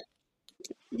 And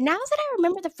now that I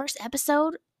remember the first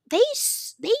episode, they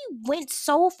went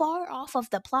so far off of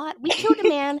the plot. We killed a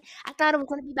man. I thought it was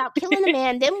going to be about killing the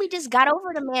man. Then we just got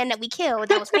over the man that we killed.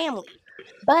 That was family.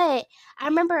 But I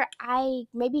remember I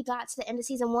maybe got to the end of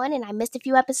season 1 and I missed a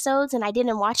few episodes and I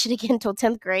didn't watch it again until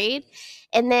 10th grade.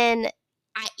 And then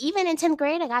even in 10th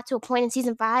grade, I got to a point in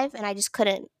season 5 and I just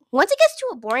couldn't. Once it gets to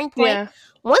a boring point, Yeah,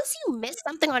 once you miss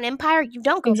something on Empire, you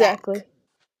don't go exactly. back.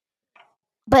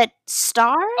 But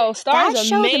Star, Oh, Star is that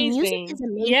show, the music amazing. is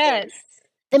amazing. Yes.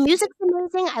 The music's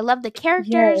amazing. I love the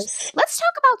characters. Yes. Let's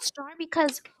talk about Star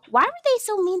because why were they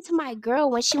so mean to my girl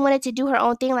when she wanted to do her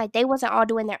own thing? Like they wasn't all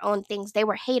doing their own things. They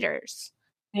were haters.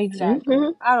 Exactly. Hmm.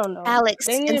 I don't know. Alex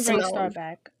They need and to bring Star Simone.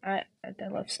 back. I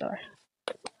love Star.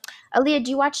 Aaliyah,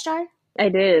 do you watch Star? I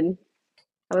did.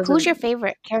 I was Who's a your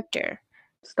favorite character?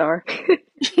 star.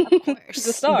 Of The course.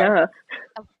 Star. Duh.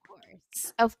 Of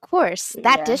course. Of course.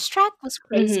 That Yeah. diss track was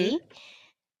Mm-hmm. crazy.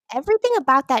 everything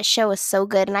about that show is so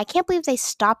good, and I can't believe they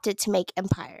stopped it to make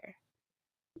Empire.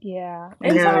 Yeah,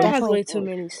 Because I Empire No. has definitely way too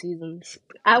many seasons.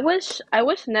 I wish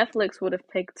Netflix would have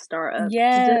picked Star up.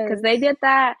 Yes. Because they did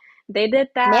that. They did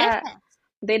that. Manifest.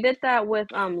 They did that with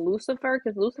Lucifer,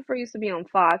 because Lucifer used to be on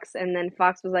Fox, and then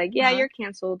Fox was like, "Yeah, Uh-huh. you're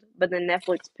canceled." But then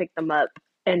Netflix picked them up,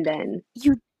 and then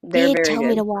You they're did very tell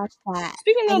me to good. watch that.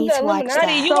 Speaking I of need the to watch Illuminati,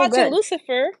 that. you So watching good.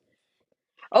 Lucifer?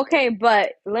 Okay,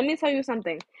 but let me tell you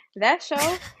something. That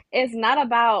show is not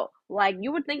about, like,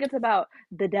 you would think it's about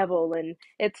the devil and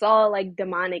it's all like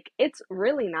demonic. It's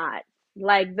really not.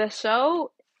 Like, the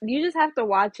show, you just have to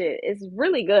watch it. It's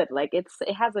really good. Like, it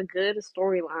has a good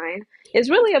storyline. It's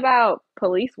really about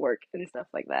police work and stuff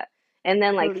like that. And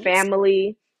then like Police?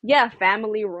 family, yeah,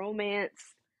 family,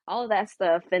 romance, all of that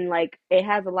stuff, and like it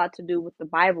has a lot to do with the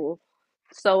Bible.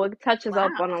 So it touches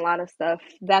up Wow. on a lot of stuff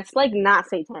that's like not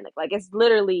satanic. Like, it's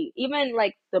literally, even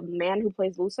like the man who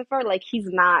plays Lucifer, like he's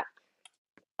not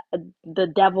the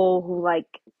devil who like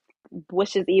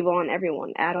wishes evil on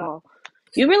everyone at all.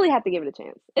 You really have to give it a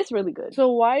chance. It's really good.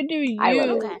 So why do I love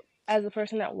it. you, Okay. as a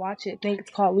person that watch it, think it's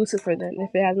called Lucifer then,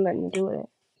 if it has nothing to do with it?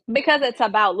 Because it's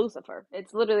about Lucifer.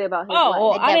 It's literally about his Oh, well,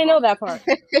 life. The I didn't know devil. that part.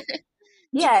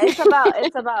 Yeah,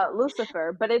 it's about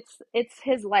Lucifer, but it's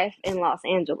his life in Los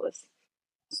Angeles.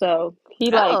 So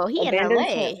he like Oh, he in abandons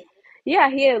hell. LA. Yeah,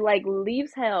 he like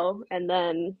leaves hell, and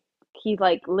then he's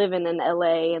like living in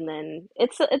LA, and then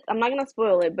it's I'm not gonna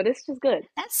spoil it, but it's just good.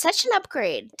 That's such an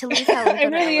upgrade to leave hell and It go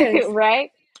to really LA. is.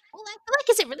 Right? Well, I feel like,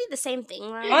 is it really the same thing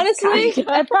though? Honestly,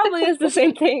 Kinda. it probably is the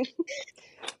same thing.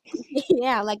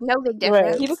 Yeah, like no big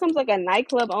Right. He difference. becomes like a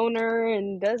nightclub owner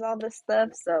and does all this stuff,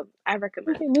 so I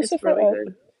recommend. Okay, It's Lucifer really up.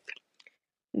 good.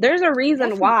 There's a reason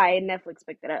Definitely. why Netflix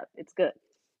picked it up. It's good.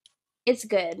 It's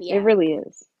good, It yeah. really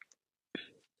is.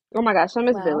 Oh my gosh, I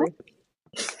miss Well, Billy.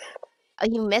 oh,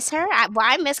 you miss her?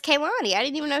 I miss Kaylani. I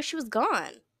didn't even know she was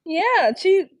gone. Yeah,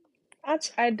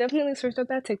 I definitely searched up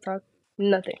that TikTok.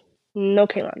 Nothing. No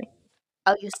Kaylani.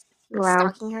 Oh, you Wow.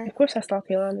 stalking her? Of course I stalk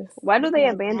Kaylani. Why do they Like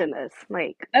that. abandon us?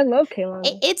 Like, I love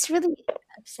Kaylani. It's really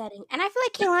upsetting. And I feel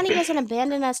like Kaylani doesn't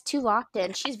abandon us too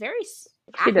often. She's very she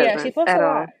active. Yeah, she doesn't posts at a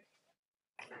all. lot.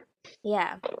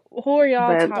 Yeah. Who are y'all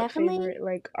But top Definitely. favorite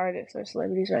like artists or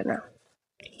celebrities right now?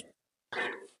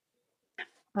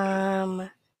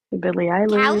 Billie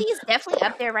Eilish. Callie's definitely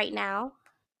up there right now.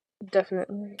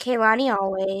 Definitely. Kaylani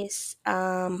always.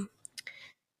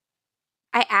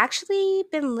 I actually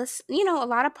been listening, a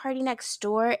lot of Party Next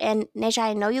Door. And Neja,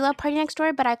 I know you love Party Next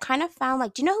Door, but I kind of found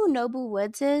like, do you know who Nobu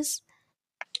Woods is?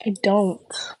 I don't.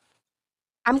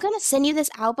 I'm gonna send you this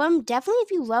album. Definitely,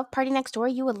 if you love Party Next Door,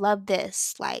 you would love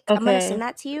this. Like, I'm gonna Okay. send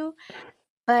that to you.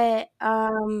 But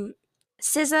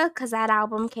SZA, because that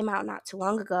album came out not too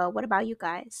long ago. What about you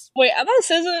guys? Wait, about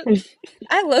SZA,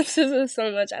 I love SZA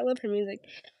so much. I love her music,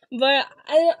 but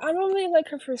I don't really like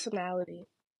her personality.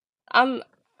 I'm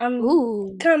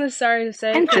Ooh, kind of sorry to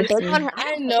say I'm not because big on Interesting. her. I I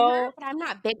don't hate her, know but I'm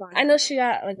not big on I her. know she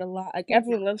got like a lot. Like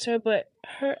everyone loves her, but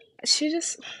she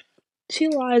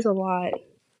lies a lot.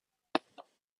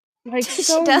 Like She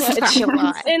so does much, lie a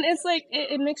lot. and it's like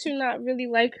it makes you not really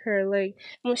like her. Like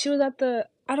when she was at the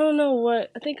I don't know what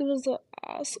I think it was the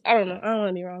I don't know want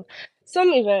to be wrong some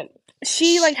event.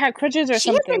 She like had crutches or She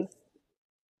has been, something,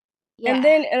 and yeah.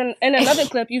 then in another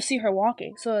clip you see her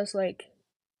walking. So it's like,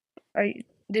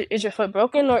 is your foot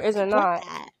broken or is I it get not?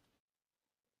 that.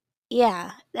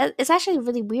 Yeah, it's actually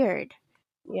really weird.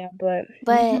 Yeah, but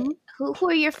who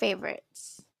are your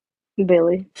favorites?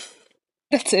 Billy.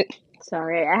 that's it.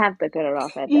 Sorry, I have to cut it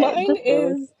off at that. Mine Just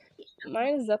Billy.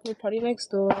 is definitely Party Next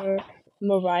Door,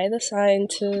 Mariah the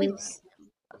Scientist.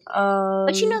 But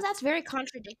that's very Party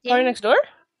contradicting. Next Door.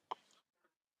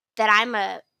 That I'm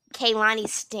a Kaylani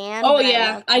stan, Oh but I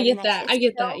yeah, love I Party get Next. that. It's I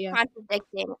get that. so Yeah.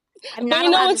 contradicting. I'm But not you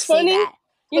know allowed to what's say funny? that.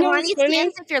 You know what's Kaylani funny?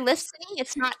 stans, if you're listening,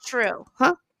 it's not true,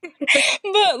 huh?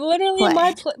 But literally,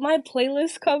 What? my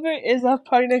playlist cover is of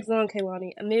Party Next Door and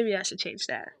Kaylani, and maybe I should change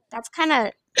that. That's kind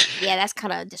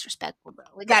of disrespectful, bro.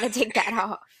 We got to take that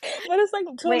off. But it's like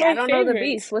two of Wait, my I don't know the beef.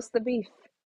 favorites. What's the beef?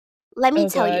 Let me Oh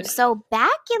tell you. god. So back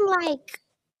in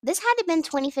this had to been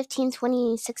 2015,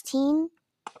 2016,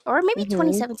 or maybe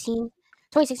 2017.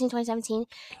 2016, 2017,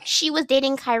 she was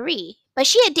dating Kyrie. But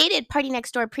she had dated Party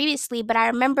Next Door previously, but I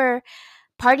remember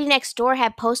Party Next Door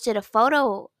had posted a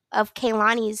photo of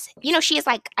Kaylani's, she has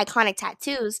like iconic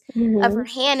tattoos of her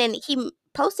hand, and he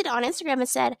posted it on Instagram and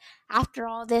said, "After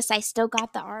all this, I still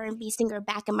got the R&B singer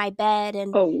back in my bed."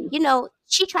 And Oh.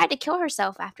 she tried to kill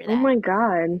herself after Oh that. my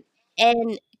god.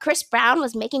 And Chris Brown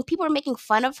people were making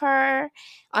fun of her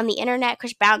on the internet.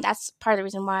 Chris Brown, that's part of the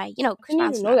reason why, Chris I didn't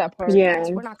Brown's even know not a that good part. person, Yeah.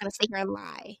 guys. We're not going to sit here and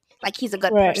lie like he's a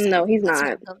good Right. person. No, he's Let's not.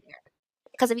 not go there.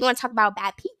 because if you want to talk about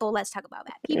bad people, let's talk about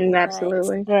bad people. But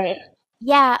Absolutely. Right.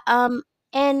 yeah,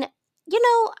 and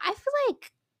I feel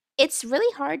like it's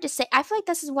really hard to say. I feel like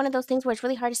this is one of those things where it's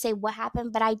really hard to say what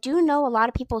happened, but I do know a lot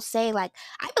of people say like,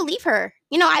 I believe her.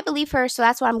 I believe her, so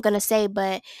that's what I'm gonna say.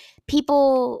 But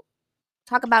people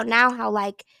talk about now how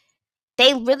like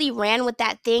they really ran with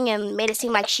that thing and made it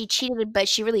seem like she cheated, but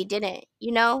she really didn't.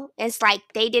 It's like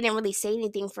they didn't really say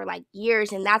anything for like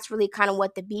years, and that's really kind of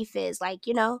what the beef is, like,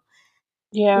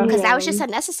 Yeah. because that was Yeah. just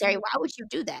unnecessary. Why would you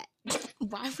do that?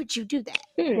 Why would you do that?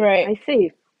 Right. I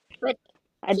see. But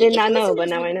I did if not you know, listen to but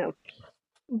his now I music, know.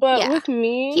 But yeah, with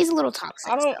me, he's a little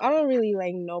toxic. I don't really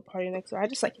like know Party Next Door. I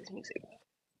just like his music.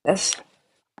 That's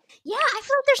Yeah, I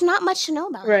feel like there's not much to know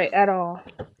about right him. at all.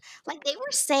 Like they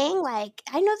were saying, like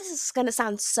I know this is gonna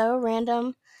sound so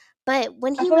random, but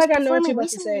when I he feel was like I know what you're performing about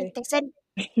to recently, say.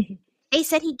 they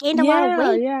said he gained a lot of Yeah,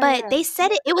 weight, yeah, but yeah. they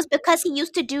said it was because he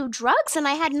used to do drugs, and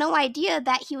I had no idea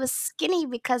that he was skinny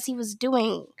because he was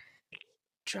doing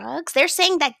drugs. They're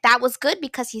saying that that was good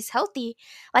because he's healthy.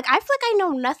 Like I feel like I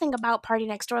know nothing about Party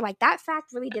Next Door. Like that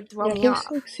fact really did throw Yeah, me he's off.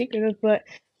 like secretive, but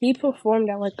he performed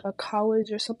at like a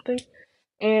college or something,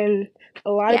 and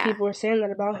a lot of Yeah, people were saying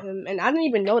that about him, and I didn't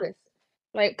even notice,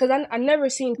 like, cause I never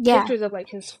seen yeah, pictures of like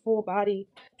his full body,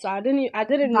 so I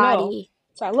didn't know. body.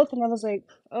 So I looked and I was like,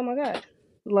 oh my god,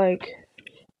 like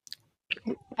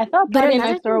I thought But Party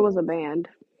another Next Door thing was a is, band.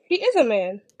 he is a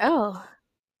man. oh,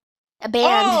 a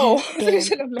band, Oh, I thought you band.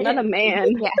 said a Not a man.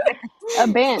 man. Yeah, A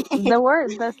band.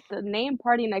 The name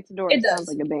Party Next Door It sounds does.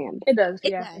 like a band. It does.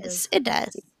 it Yeah, it does. does. It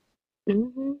does.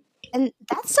 Hmm. And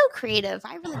that's so creative.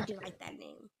 I really do like that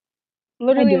name. I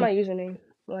Literally do. my username.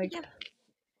 He, Like, def-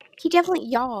 he definitely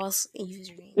y'all's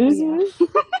username. oh yeah.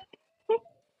 Hmm.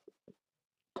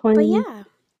 But Twin. yeah,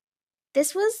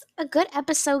 this was a good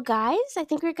episode, guys. I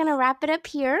think we're gonna wrap it up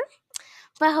here.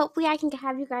 But hopefully, I can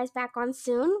have you guys back on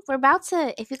soon. We're about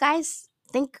to. If you guys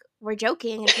think we're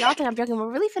joking, if y'all think I'm joking,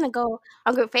 we're really finna go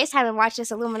on group FaceTime and watch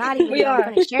this Illuminati We video. I'm are.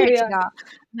 finna share it We to are. y'all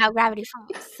about Gravity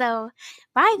Falls. So,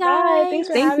 bye, Bye. Thanks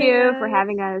for Thank guys. having you for us.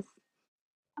 having us.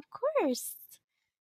 Of course.